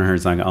 Warner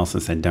Herzog also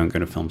said don't go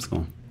to film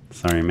school.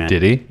 Sorry, Matt.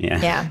 Did he?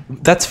 Yeah. Yeah.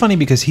 That's funny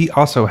because he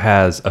also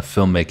has a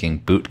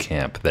filmmaking boot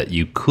camp that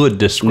you could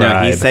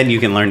describe. No, he said you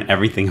can learn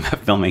everything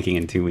about filmmaking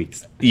in 2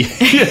 weeks. Yeah,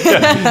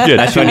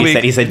 That's what he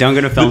said. He said, don't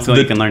go to film school,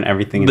 you can learn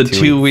everything in 2 weeks.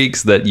 The 2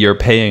 weeks that you're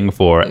paying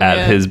for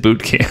at his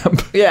boot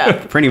camp.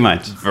 Yeah. Pretty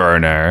much.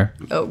 Werner.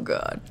 Oh,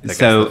 God. That guy's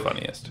So, the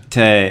funniest.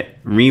 to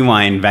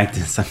rewind back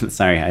to something,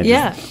 sorry.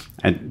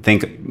 I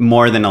think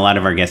more than a lot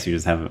of our guests, you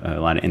just have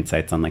a lot of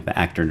insights on like the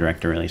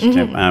actor-director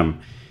relationship.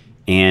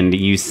 And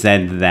you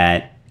said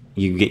that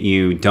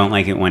you don't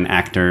like it when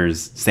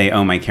actors say,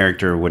 oh, my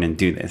character wouldn't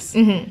do this.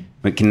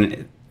 But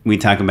can we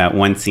talk about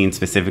one scene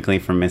specifically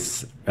from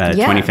Miss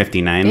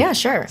 2059? Yeah,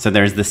 sure. So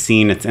there's the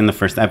scene, it's in the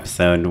first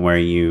episode, where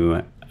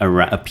you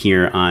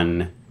appear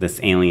on this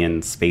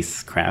alien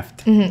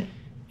spacecraft.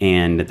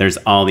 And there's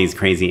all these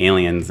crazy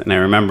aliens. And I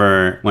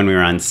remember when we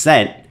were on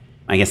set,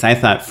 I guess I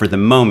thought for the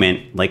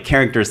moment, like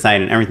character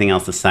aside and everything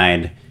else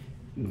aside,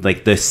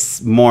 like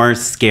the more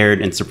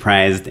scared and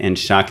surprised and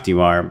shocked you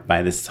are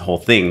by this whole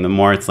thing, the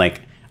more it's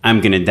like,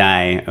 I'm going to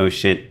die, oh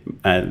shit,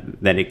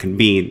 that it could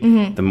be,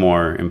 the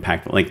more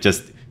impactful. Like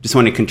just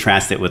want to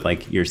contrast it with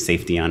like your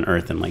safety on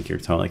Earth and like your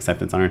total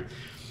acceptance on Earth.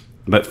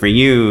 But for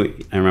you,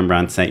 I remember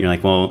on set, you're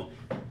like, well,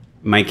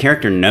 my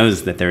character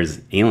knows that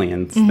there's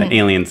aliens, that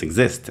aliens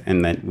exist,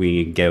 and that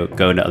we go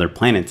to other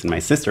planets, and my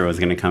sister was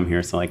going to come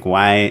here. So like,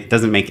 why? It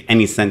doesn't make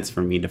any sense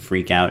for me to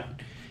freak out.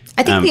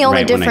 I think the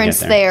only right when I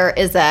difference get there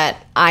is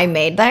that I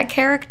made that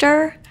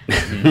character.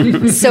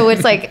 So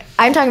it's like,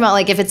 I'm talking about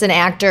like if it's an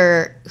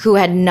actor who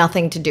had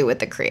nothing to do with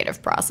the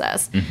creative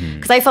process.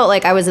 Because I felt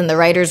like I was in the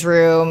writer's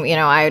room, you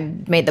know, I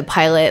made the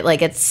pilot,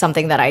 like it's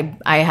something that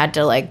I had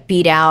to like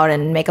beat out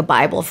and make a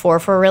Bible for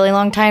a really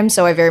long time.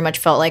 So I very much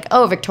felt like,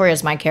 oh,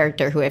 Victoria's my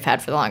character who I've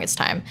had for the longest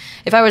time.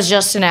 If I was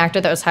just an actor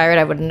that was hired,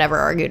 I would have never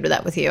argued with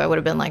that with you. I would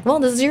have been like, well,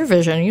 this is your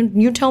vision.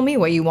 You tell me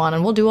what you want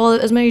and we'll do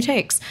as many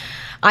takes.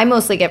 I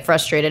mostly get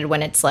frustrated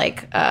when it's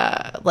like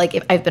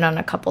if I've been on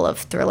a couple of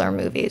thriller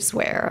movies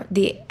where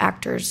the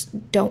actors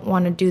don't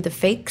want to do the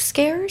fake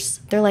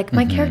scares. They're like,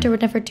 my character would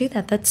never do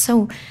that. That's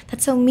so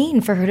mean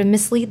for her to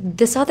mislead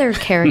this other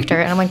character.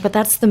 And I'm like, but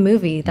that's the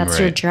movie. That's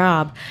your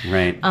job.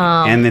 Right.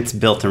 And it's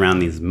built around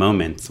these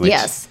moments. Which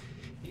Yes.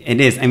 It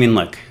is. I mean,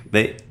 look,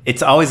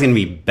 it's always going to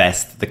be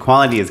best. The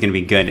quality is going to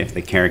be good if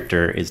the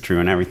character is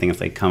true and everything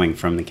is like coming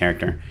from the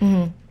character.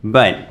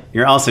 But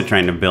you're also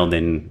trying to build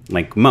in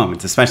like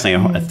moments, especially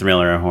a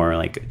thriller or horror,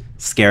 like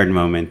scared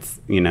moments,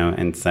 you know.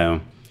 And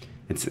so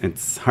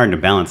it's hard to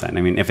balance that.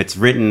 I mean, if it's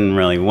written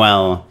really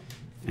well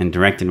and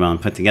directed well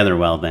and put together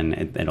well,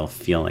 then it'll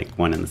feel like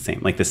one and the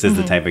same. Like this is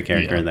the type of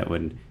character that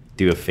would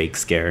do a fake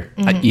scare.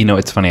 You know,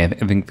 it's funny. I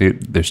think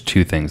there's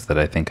 2 things that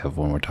I think of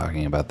when we're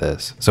talking about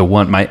this. So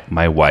one,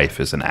 my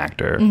wife is an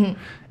actor.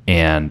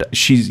 And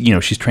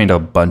she's trained a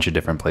bunch of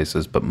different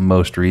places, but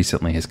most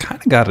recently has kind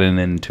of gotten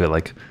into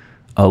like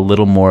a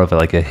little more of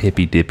like a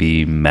hippy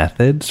dippy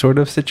method sort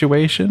of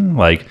situation.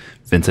 Like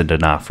Vincent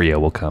D'Onofrio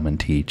will come and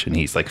teach, and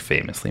he's like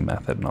famously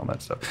method and all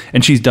that stuff.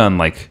 And she's done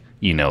like,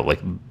 you know,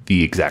 like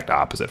the exact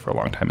opposite for a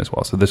long time as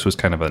well. So this was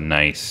kind of a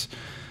nice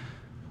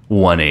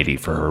 180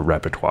 for her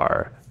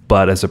repertoire.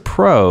 But as a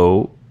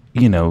pro,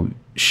 you know,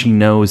 she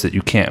knows that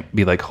you can't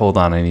be like, hold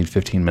on, I need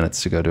 15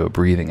 minutes to go to a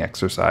breathing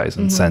exercise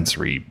and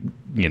sensory,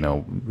 you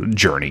know,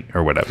 journey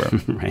or whatever.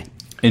 Right.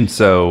 And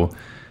so,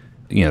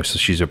 you know, so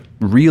she's a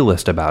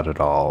realist about it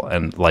all.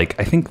 And like,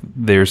 I think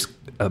there's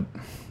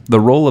the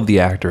role of the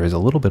actor is a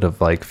little bit of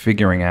like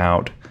figuring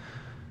out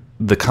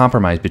the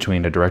compromise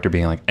between a director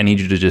being like, I need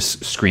you to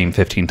just scream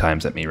 15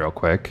 times at me real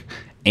quick,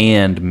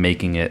 and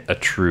making it a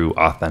true,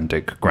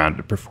 authentic,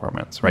 grounded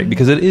performance, right?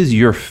 Because it is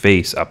your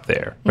face up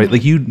there, right?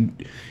 Like you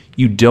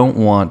don't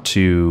want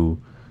to...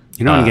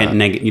 You don't want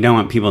to get you don't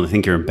want people to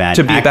think you're a bad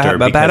actor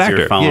because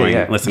you're following,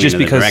 listening just to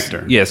the because,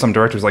 director. Yeah, some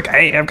director's like,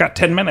 hey, I've got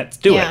 10 minutes,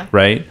 do Yeah. it,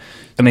 right?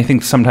 And I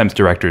think sometimes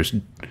directors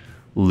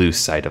lose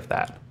sight of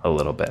that a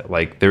little bit.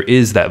 Like there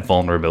is that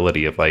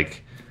vulnerability of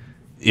like,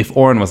 if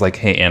Oren was like,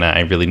 hey, Anna,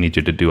 I really need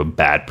you to do a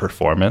bad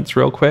performance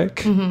real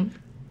quick,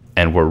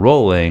 and we're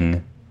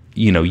rolling,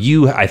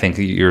 I think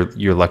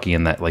you're lucky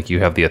in that, like, you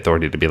have the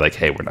authority to be like,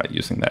 hey, we're not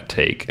using that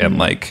take. And,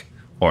 like,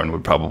 Oren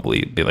would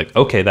probably be like,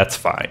 okay, that's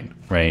fine,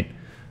 right?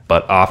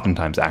 But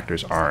oftentimes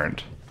actors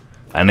aren't.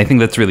 And I think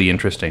that's really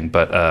interesting.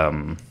 But I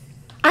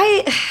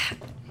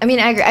mean,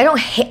 I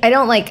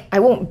agree. I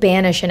won't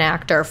banish an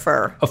actor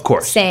for of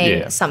course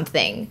saying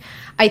something.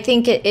 I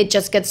think it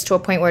just gets to a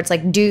point where it's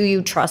like, do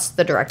you trust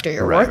the director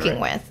you're working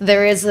with?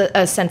 There is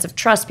a sense of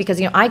trust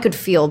because, I could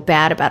feel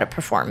bad about a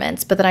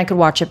performance, but then I could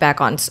watch it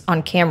back on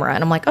camera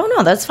and I'm like, oh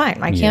no, that's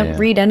fine. I can't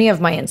read any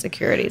of my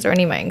insecurities or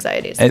any of my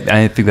anxieties.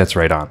 I think that's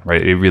right on,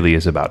 right? It really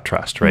is about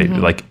trust, right?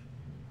 Like,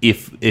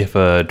 if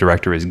a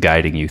director is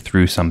guiding you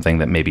through something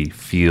that maybe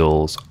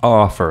feels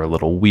off or a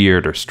little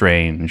weird or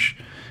strange,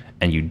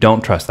 and you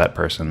don't trust that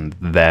person,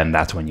 then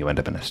that's when you end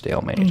up in a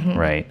stalemate,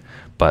 right?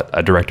 But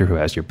a director who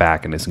has your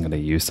back and isn't going to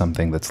use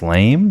something that's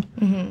lame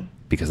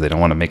because they don't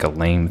want to make a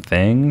lame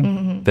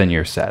thing, then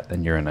you're set.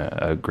 Then you're in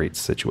a great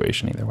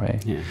situation either way.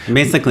 Yeah.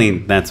 Basically,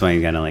 that's why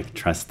you got to, like,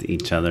 trust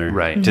each other,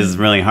 right? Which is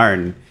really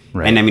hard.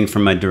 Right. And I mean,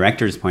 from a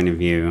director's point of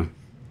view,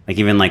 like,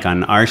 even like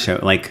on our show,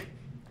 like,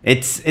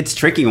 it's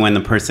tricky when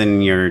the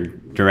person you're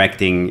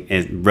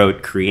directing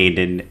wrote,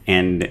 created,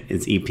 and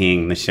is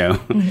EPing the show,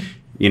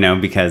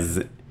 because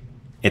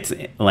it's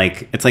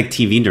like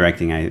TV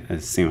directing. I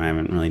assume I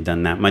haven't really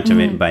done that much of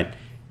it, but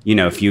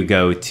if you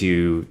go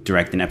to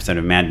direct an episode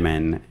of Mad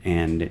Men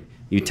and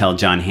you tell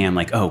John Hamm,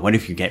 like, oh, what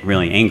if you get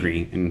really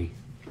angry? And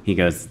he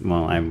goes,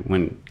 well, I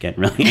wouldn't get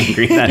really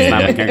angry. That's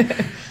not my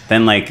character.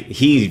 Then, like,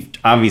 he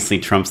obviously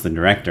trumps the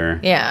director.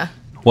 Yeah.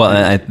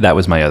 Well, that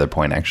was my other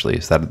point, actually,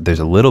 is that there's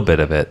a little bit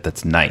of it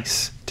that's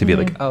nice to be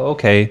like, oh,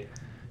 okay,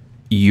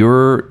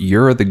 you're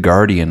the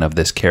guardian of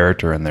this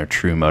character and their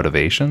true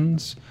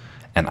motivations.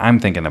 And I'm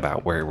thinking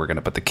about where we're going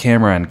to put the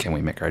camera and can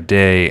we make our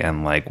day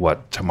and, like,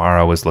 what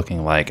tomorrow is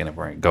looking like. And if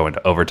we're going to go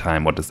into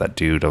overtime, what does that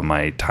do to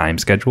my time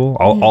schedule?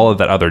 All of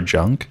that other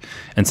junk.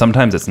 And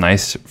sometimes it's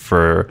nice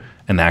for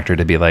an actor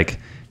to be like,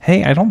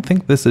 hey, I don't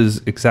think this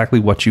is exactly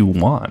what you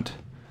want.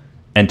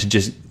 And to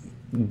just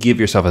give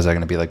yourself a second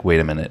to be like, wait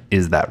a minute,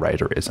 is that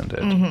right or isn't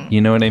it? You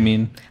know what I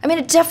mean? I mean,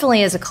 it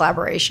definitely is a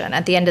collaboration.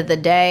 At the end of the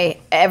day,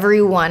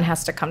 everyone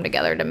has to come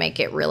together to make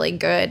it really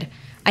good.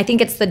 I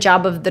think it's the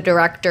job of the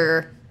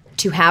director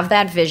to have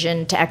that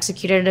vision, to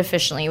execute it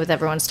efficiently with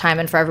everyone's time,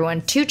 and for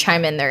everyone to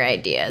chime in their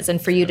ideas, and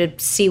for you to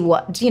see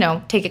what,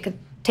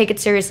 take it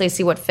seriously,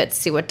 see what fits,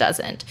 see what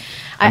doesn't.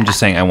 I'm just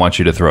saying, I want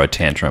you to throw a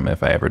tantrum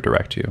if I ever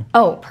direct you.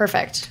 Oh,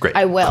 perfect. Great.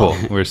 I will. Cool.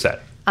 We're set.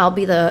 I'll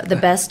be the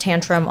best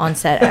tantrum on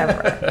set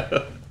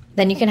ever.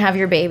 Then you can have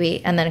your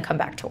baby and then come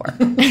back to work.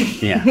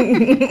 Yeah.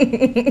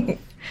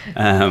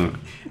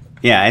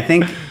 Yeah, I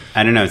think,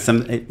 I don't know,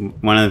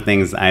 one of the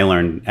things I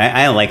learned,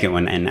 I like it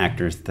when an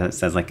actor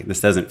says, like,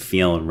 this doesn't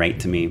feel right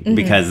to me,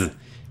 because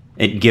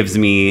it gives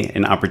me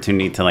an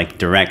opportunity to, like,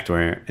 direct,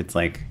 where it's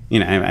like,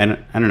 I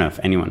don't know if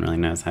anyone really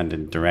knows how to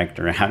direct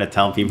or how to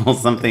tell people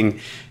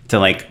something to,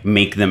 like,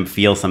 make them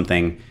feel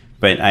something.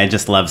 But I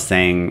just love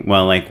saying,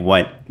 well, like,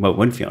 what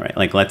would feel right?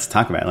 Like, let's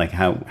talk about it. Like,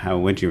 how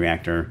would you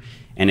react?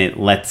 And it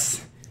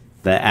lets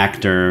the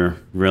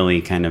actor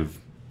really kind of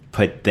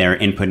put their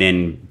input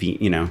in,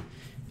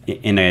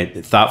 in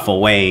a thoughtful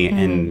way.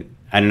 And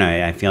I don't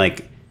know, I feel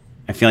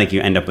like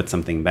you end up with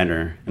something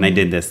better. And I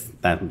did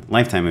that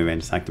Lifetime movie I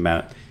just talked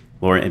about.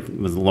 It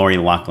was Lori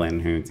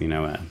Loughlin, who's,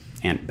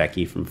 Aunt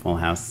Becky from Full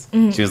House.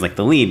 She was, like,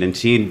 the lead, and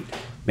she'd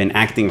been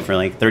acting for,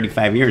 like,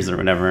 35 years or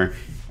whatever.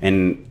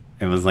 And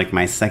it was, like,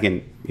 my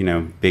second,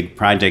 big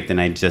project, and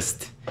I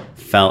just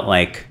felt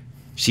like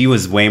she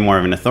was way more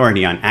of an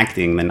authority on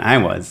acting than I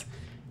was.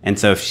 And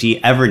so if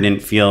she ever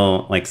didn't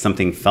feel like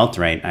something felt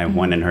right, I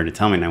wanted her to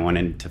tell me, and I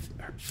wanted to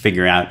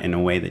figure out in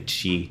a way that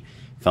she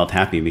felt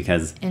happy,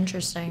 because,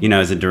 interesting.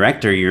 As a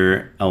director,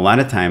 you're a lot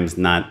of times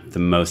not the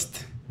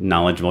most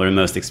knowledgeable or the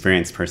most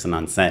experienced person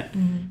on set.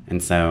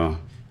 And so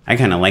I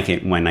kind of like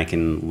it when I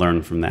can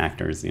learn from the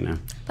actors,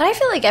 But I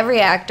feel like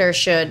every actor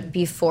should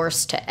be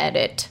forced to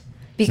edit.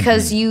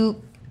 Because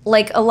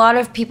like, a lot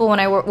of people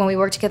when we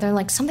work together,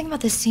 like, something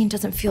about this scene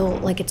doesn't feel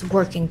like it's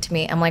working to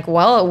me. I'm like,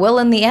 well, it will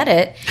in the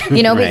edit,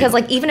 Right. because,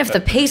 like, even if the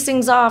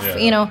pacing's off,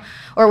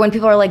 or when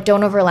people are like,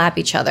 don't overlap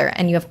each other,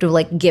 and you have to,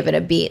 like, give it a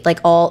beat.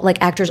 Like,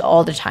 actors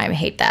all the time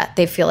hate that.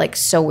 They feel, like,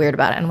 so weird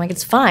about it. And I'm like,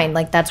 it's fine.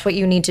 Like, that's what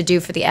you need to do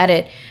for the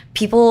edit.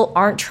 People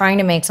aren't trying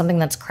to make something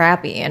that's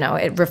crappy.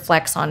 It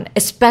reflects on,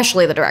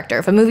 especially the director.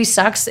 If a movie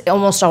sucks,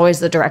 almost always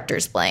the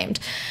director's blamed.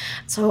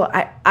 So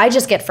I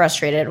just get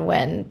frustrated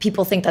when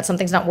people think that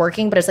something's not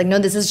working, but it's like, no,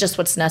 this is just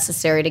what's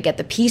necessary to get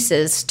the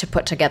pieces to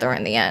put together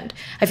in the end.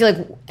 I feel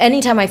like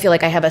anytime I feel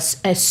like I have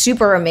a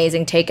super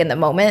amazing take in the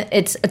moment,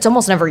 it's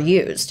almost never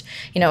used.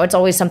 It's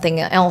always something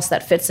else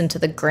that fits into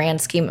the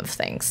grand scheme of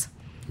things.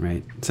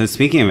 Right. So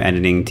speaking of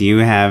editing, do you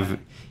have...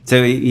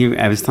 So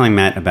I was telling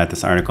Matt about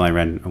this article I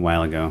read a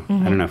while ago.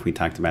 I don't know if we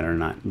talked about it or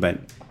not, but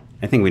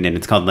I think we did.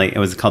 It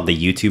was called The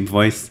YouTube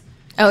Voice.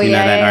 Oh, you know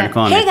that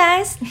article? Hey,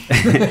 guys.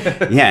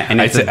 Yeah.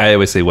 And I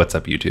always say, what's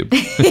up, YouTube?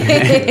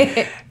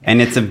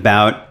 And it's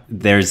about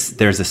there's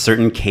a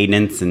certain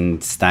cadence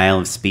and style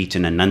of speech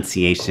and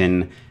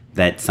enunciation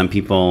that some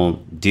people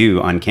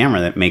do on camera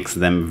that makes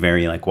them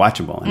very like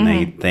watchable.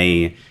 And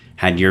they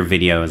had your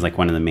video as like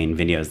one of the main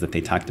videos that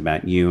they talked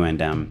about you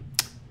and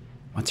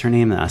what's her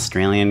name, the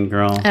Australian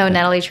girl? Oh,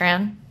 Natalie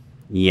Tran.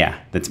 Yeah,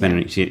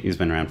 she's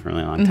been around for a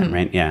really long time,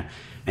 right? Yeah,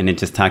 and it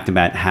just talked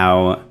about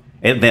how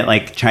they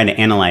like try to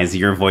analyze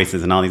your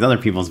voices and all these other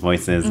people's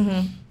voices.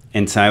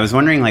 And so I was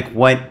wondering, like,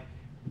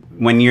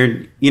 when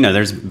you're,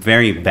 there's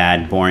very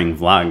bad, boring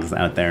vlogs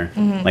out there.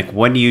 Like,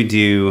 what do you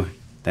do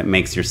that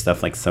makes your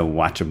stuff like so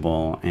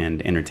watchable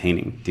and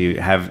entertaining? Do you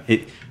have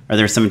it? Are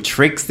there some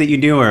tricks that you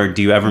do, or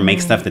do you ever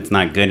make stuff that's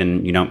not good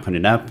and you don't put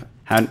it up?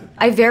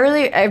 I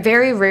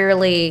very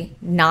rarely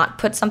not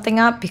put something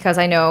up because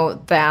I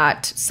know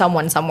that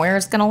someone somewhere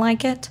is going to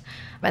like it,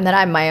 and that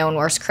I'm my own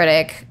worst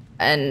critic.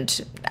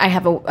 And I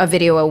have a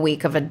video a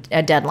week of a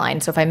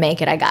deadline, so if I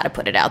make it, I got to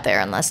put it out there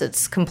unless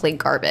it's complete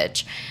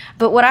garbage.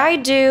 But what I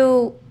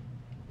do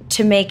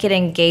to make it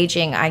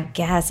engaging, I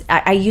guess,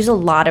 I use a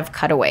lot of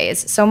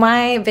cutaways. So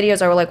my videos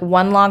are like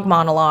one long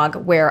monologue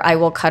where I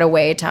will cut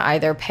away to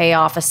either pay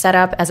off a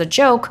setup as a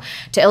joke,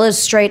 to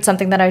illustrate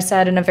something that I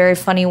said in a very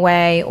funny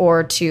way,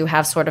 or to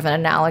have sort of an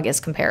analogous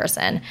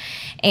comparison.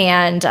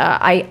 And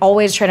I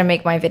always try to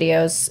make my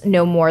videos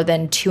no more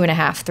than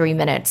 2.5, 3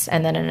 minutes,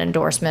 and then an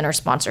endorsement or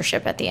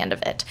sponsorship at the end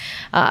of it.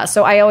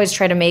 So I always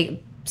try to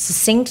make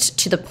succinct,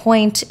 to the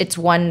point. It's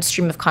one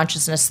stream of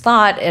consciousness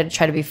thought. I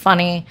try to be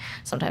funny.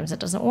 Sometimes it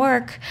doesn't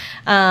work.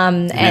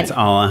 And it's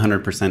all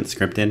 100%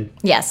 scripted?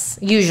 Yes,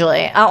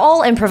 usually.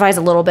 I'll improvise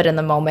a little bit in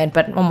the moment,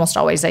 but almost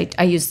always I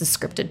use the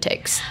scripted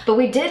takes. But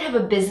we did have a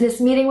business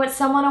meeting with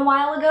someone a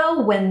while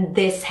ago when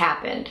this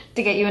happened,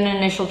 to get you an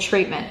initial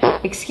treatment.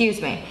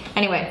 Excuse me.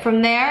 Anyway,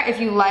 from there, if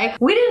you like,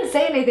 we didn't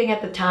say anything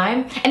at the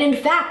time. And in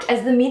fact,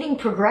 as the meeting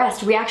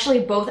progressed, we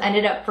actually both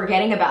ended up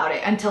forgetting about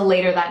it until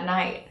later that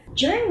night.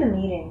 During the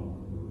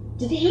meeting,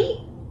 did he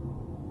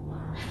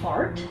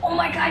fart? Oh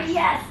my god,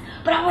 yes!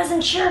 But I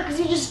wasn't sure because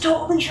you just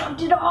totally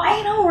shrugged it off.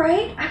 I know,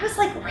 right? I was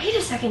like, wait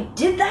a second,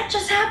 did that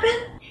just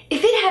happen?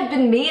 If it had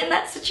been me in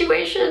that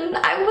situation,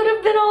 I would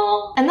have been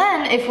all... And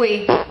then if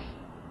we...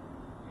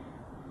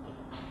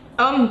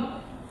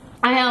 Oh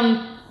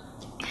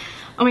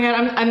my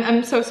god,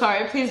 I'm so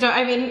sorry. Please don't.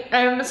 I mean,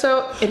 I'm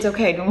so... It's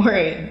okay, don't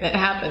worry. It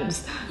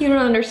happens. You don't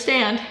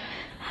understand.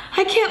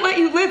 I can't let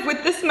you live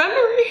with this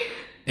memory.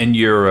 And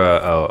you're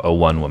a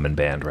one-woman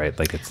band, right?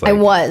 Like it's like I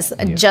was.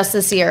 Yeah. Just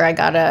this year, I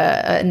got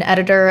an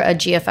editor, a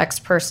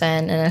GFX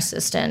person, an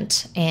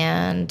assistant,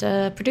 and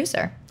a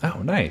producer. Oh,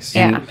 nice.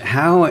 Yeah.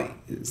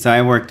 And so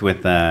I worked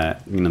with,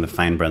 the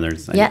Fine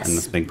Brothers on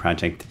this big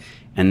project,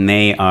 and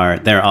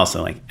they're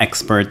also like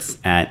experts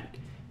at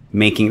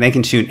they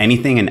can shoot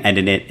anything and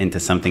edit it into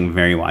something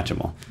very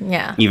watchable.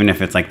 Yeah. Even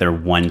if it's like their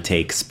one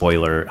take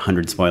spoiler,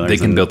 100 spoilers. They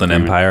can build an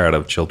empire out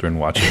of children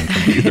watching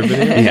computer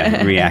videos.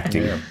 Yeah,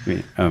 reacting.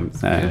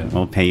 Yeah.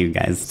 We'll pay you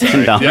guys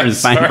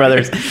 $10, Fine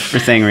Brothers, for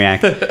saying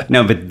react.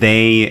 No, but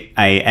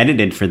I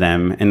edited for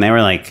them, and they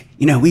were like,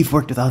 we've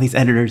worked with all these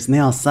editors, and they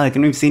all suck,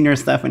 and we've seen your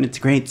stuff, and it's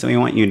great, so we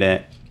want you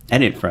to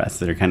edit for us,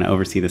 or kind of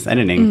oversee this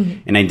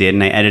editing. And I did,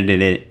 and I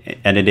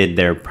edited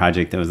their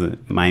project that was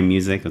My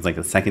Music. It was like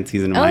the second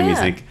season of My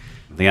Music.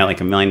 They got like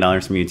 $1 million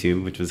from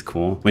YouTube, which was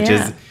cool.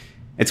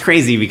 It's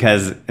crazy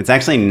because it's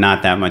actually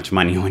not that much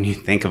money when you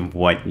think of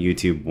what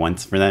YouTube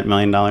wants for that $1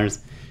 million.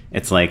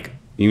 It's like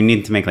you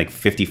need to make like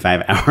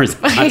 55 hours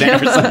of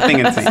content or something.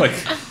 It's like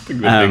the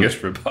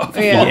biggest ripoff.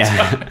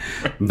 Yeah.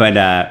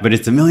 But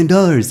it's $1 million,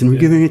 and we're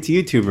giving it to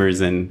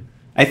YouTubers. And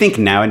I think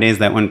nowadays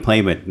that wouldn't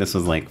play, but this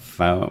was like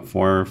 4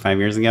 or 5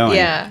 years ago.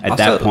 Yeah. And at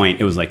that point,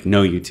 it was like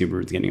no YouTuber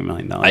was getting $1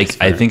 million.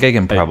 I think I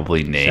can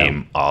probably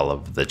name all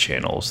of the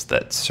channels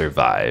that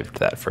survived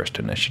that first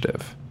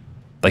initiative.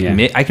 Like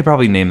I could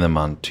probably name them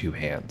on 2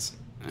 hands.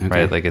 Okay.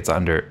 Right? Like it's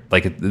under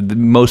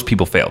most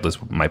people failed is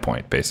my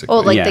point basically. Oh,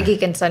 like the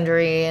Geek and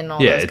Sundry and all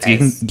those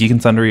guys. It's Geek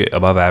and Sundry,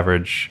 Above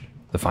Average,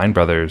 the Fine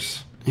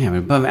Brothers. Yeah, but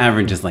Above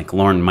Average is like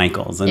Lauren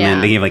Michaels, and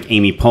then they gave like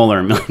Amy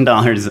Poehler $1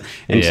 million,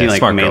 and she like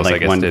Smart made Girls,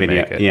 like one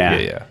video.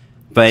 Yeah.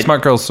 But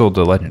Smart Girls sold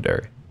to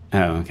Legendary.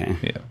 Oh, okay.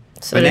 Yeah.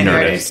 So the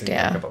artist,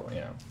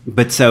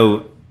 But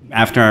so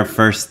after our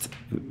first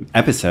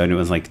episode, it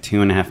was like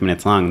 2.5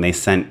 minutes long. They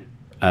sent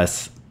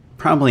us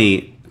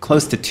probably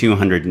close to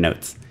 200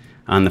 notes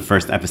on the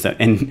first episode.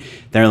 And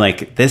they're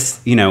like,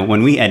 this,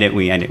 when we edit,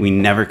 we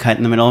never cut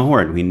in the middle of a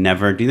word. We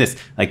never do this.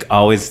 Like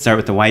always start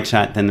with the wide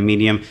shot, then the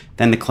medium,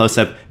 then the close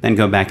up, then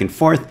go back and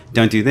forth.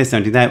 Don't do this,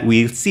 don't do that.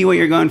 We see what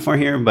you're going for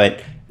here,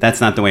 but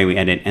that's not the way we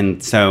edit.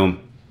 And so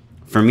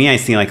for me, I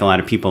see like a lot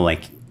of people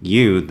like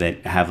you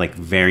that have like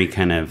very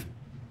kind of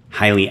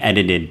highly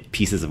edited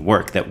pieces of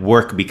work that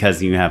work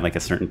because you have like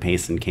a certain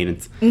pace and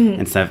cadence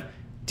and stuff.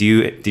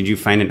 Did you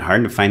find it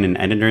hard to find an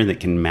editor that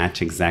can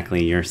match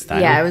exactly your style?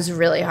 Yeah, it was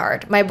really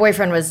hard. My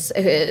boyfriend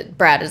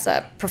Brad is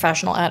a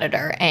professional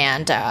editor,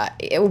 and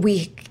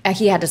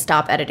he had to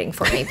stop editing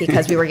for me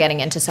because we were getting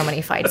into so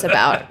many fights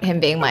about him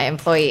being my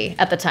employee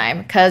at the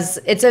time, because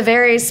it's a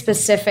very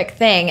specific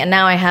thing. And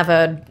now I have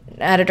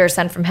editor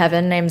sent from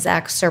heaven named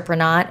Zach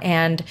Serpronat,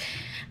 and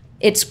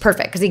it's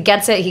perfect because he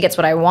gets it. He gets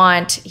what I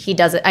want. He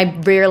does it. I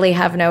rarely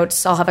have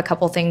notes. I'll have a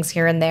couple things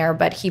here and there,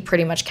 but he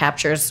pretty much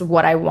captures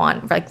what I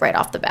want like right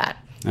off the bat.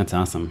 That's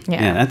awesome.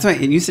 Yeah. That's why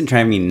it used to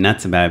drive me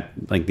nuts about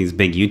like these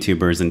big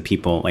YouTubers and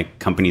people, like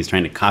companies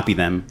trying to copy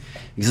them.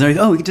 Because they're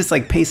like, oh, we could just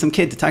like pay some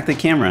kid to talk to the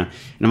camera.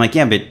 And I'm like,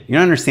 yeah, but you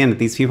don't understand that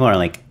these people are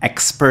like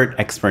expert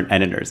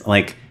editors.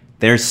 Like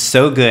they're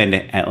so good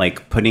at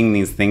like putting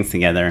these things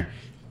together.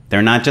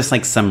 They're not just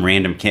like some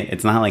random kid.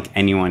 It's not like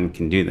anyone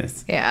can do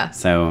this. Yeah.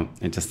 So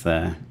it just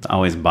it's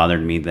always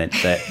bothered me that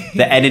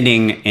the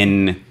editing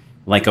in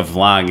like a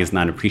vlog is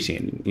not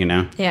appreciated, you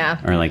know? Yeah.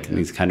 Or like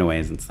these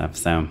cutaways and stuff.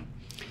 So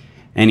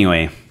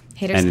anyway,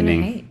 Haters gonna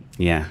hate.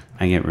 Yeah,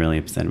 I get really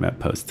upset about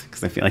post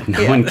because I feel like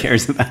no one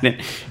cares about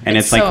it. And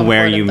it's like so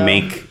where important, you though.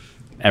 make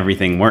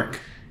everything work,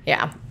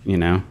 Yeah. you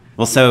know?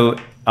 Well, so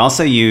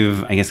also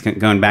you've, I guess,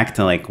 going back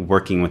to like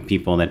working with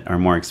people that are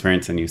more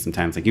experienced than you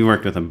sometimes, like you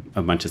worked with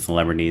a bunch of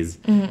celebrities.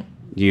 Mm-hmm.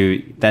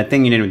 That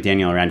thing you did with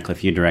Daniel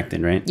Radcliffe, you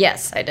directed, right?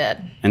 Yes, I did.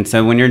 And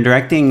so when you're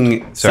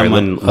directing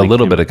someone a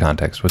little bit of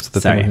context. What's the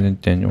Sorry. thing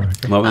with Daniel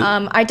Radcliffe? what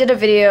was, I did a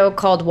video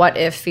called What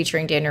If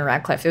featuring Daniel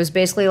Radcliffe. It was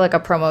basically like a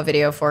promo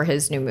video for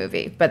his new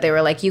movie. But they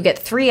were like, you get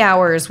 3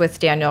 hours with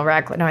Daniel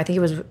Radcliffe. No, I think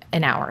it was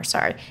an hour,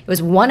 sorry. It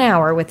was 1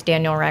 hour with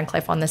Daniel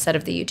Radcliffe on the set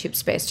of the YouTube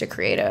space to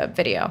create a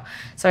video.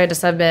 So I had to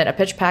submit a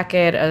pitch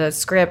packet, a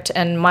script,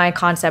 and my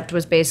concept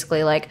was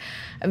basically like,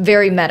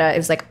 very meta. It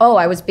was like, oh,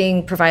 I was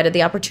being provided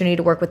the opportunity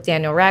to work with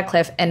Daniel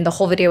Radcliffe, and the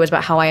whole video was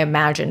about how I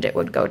imagined it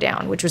would go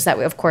down, which was that,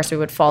 of course, we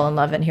would fall in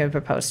love and he would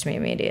propose to me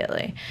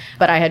immediately.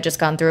 But I had just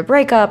gone through a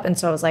breakup, and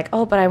so I was like,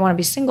 oh, but I want to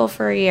be single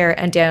for a year,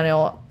 and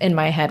Daniel, in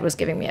my head, was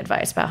giving me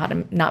advice about how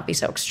to not be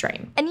so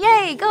extreme. And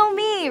yay, go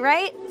me,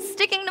 right?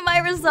 Sticking to my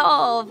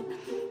resolve.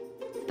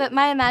 But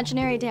my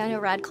imaginary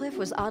Daniel Radcliffe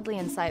was oddly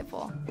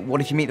insightful.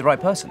 What if you meet the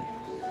right person?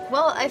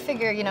 Well, I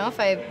figure, if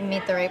I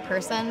meet the right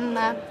person,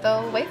 that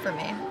they'll wait for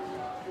me.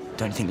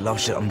 Don't you think love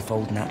should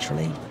unfold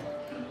naturally?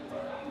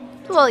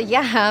 Well,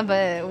 yeah,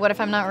 but what if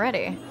I'm not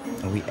ready?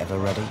 Are we ever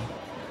ready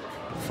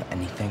for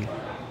anything?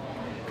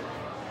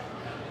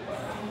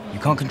 You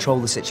can't control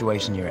the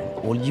situation you're in.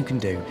 All you can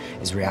do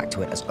is react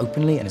to it as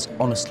openly and as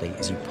honestly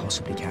as you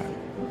possibly can.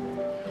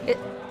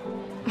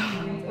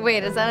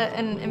 Wait, is that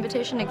an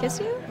invitation to kiss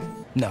you?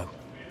 No.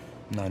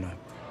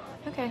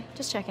 Okay,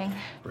 just checking.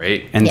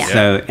 Great. and Yeah.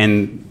 so,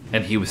 and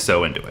And he was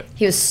so into it.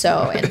 He was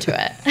so into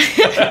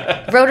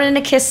it. Wrote it in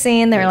a kiss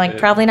scene. They were like,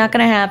 probably not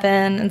going to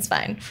happen. It's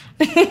fine.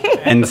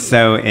 and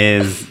so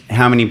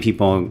how many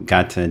people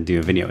got to do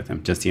a video with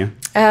him? Just you?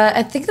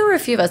 I think there were a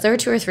few of us. There were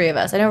 2 or 3 of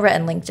us. I know Rhett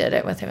and Link did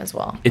it with him as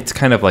well. It's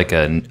kind of like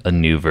a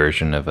new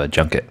version of a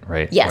junket,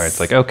 right? Yes. Where it's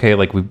like, okay,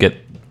 like we get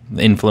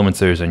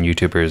influencers and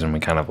YouTubers and we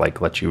kind of like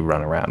let you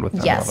run around with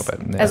them a Yes. little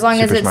bit. Yeah, As long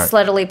as super it smart.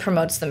 steadily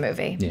promotes the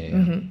movie. Yeah, yeah.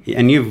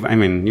 Mm-hmm.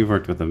 And you've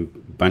worked with a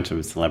bunch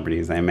of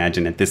celebrities, I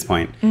imagine, at this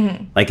point.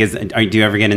 Mm-hmm. Like, do you ever get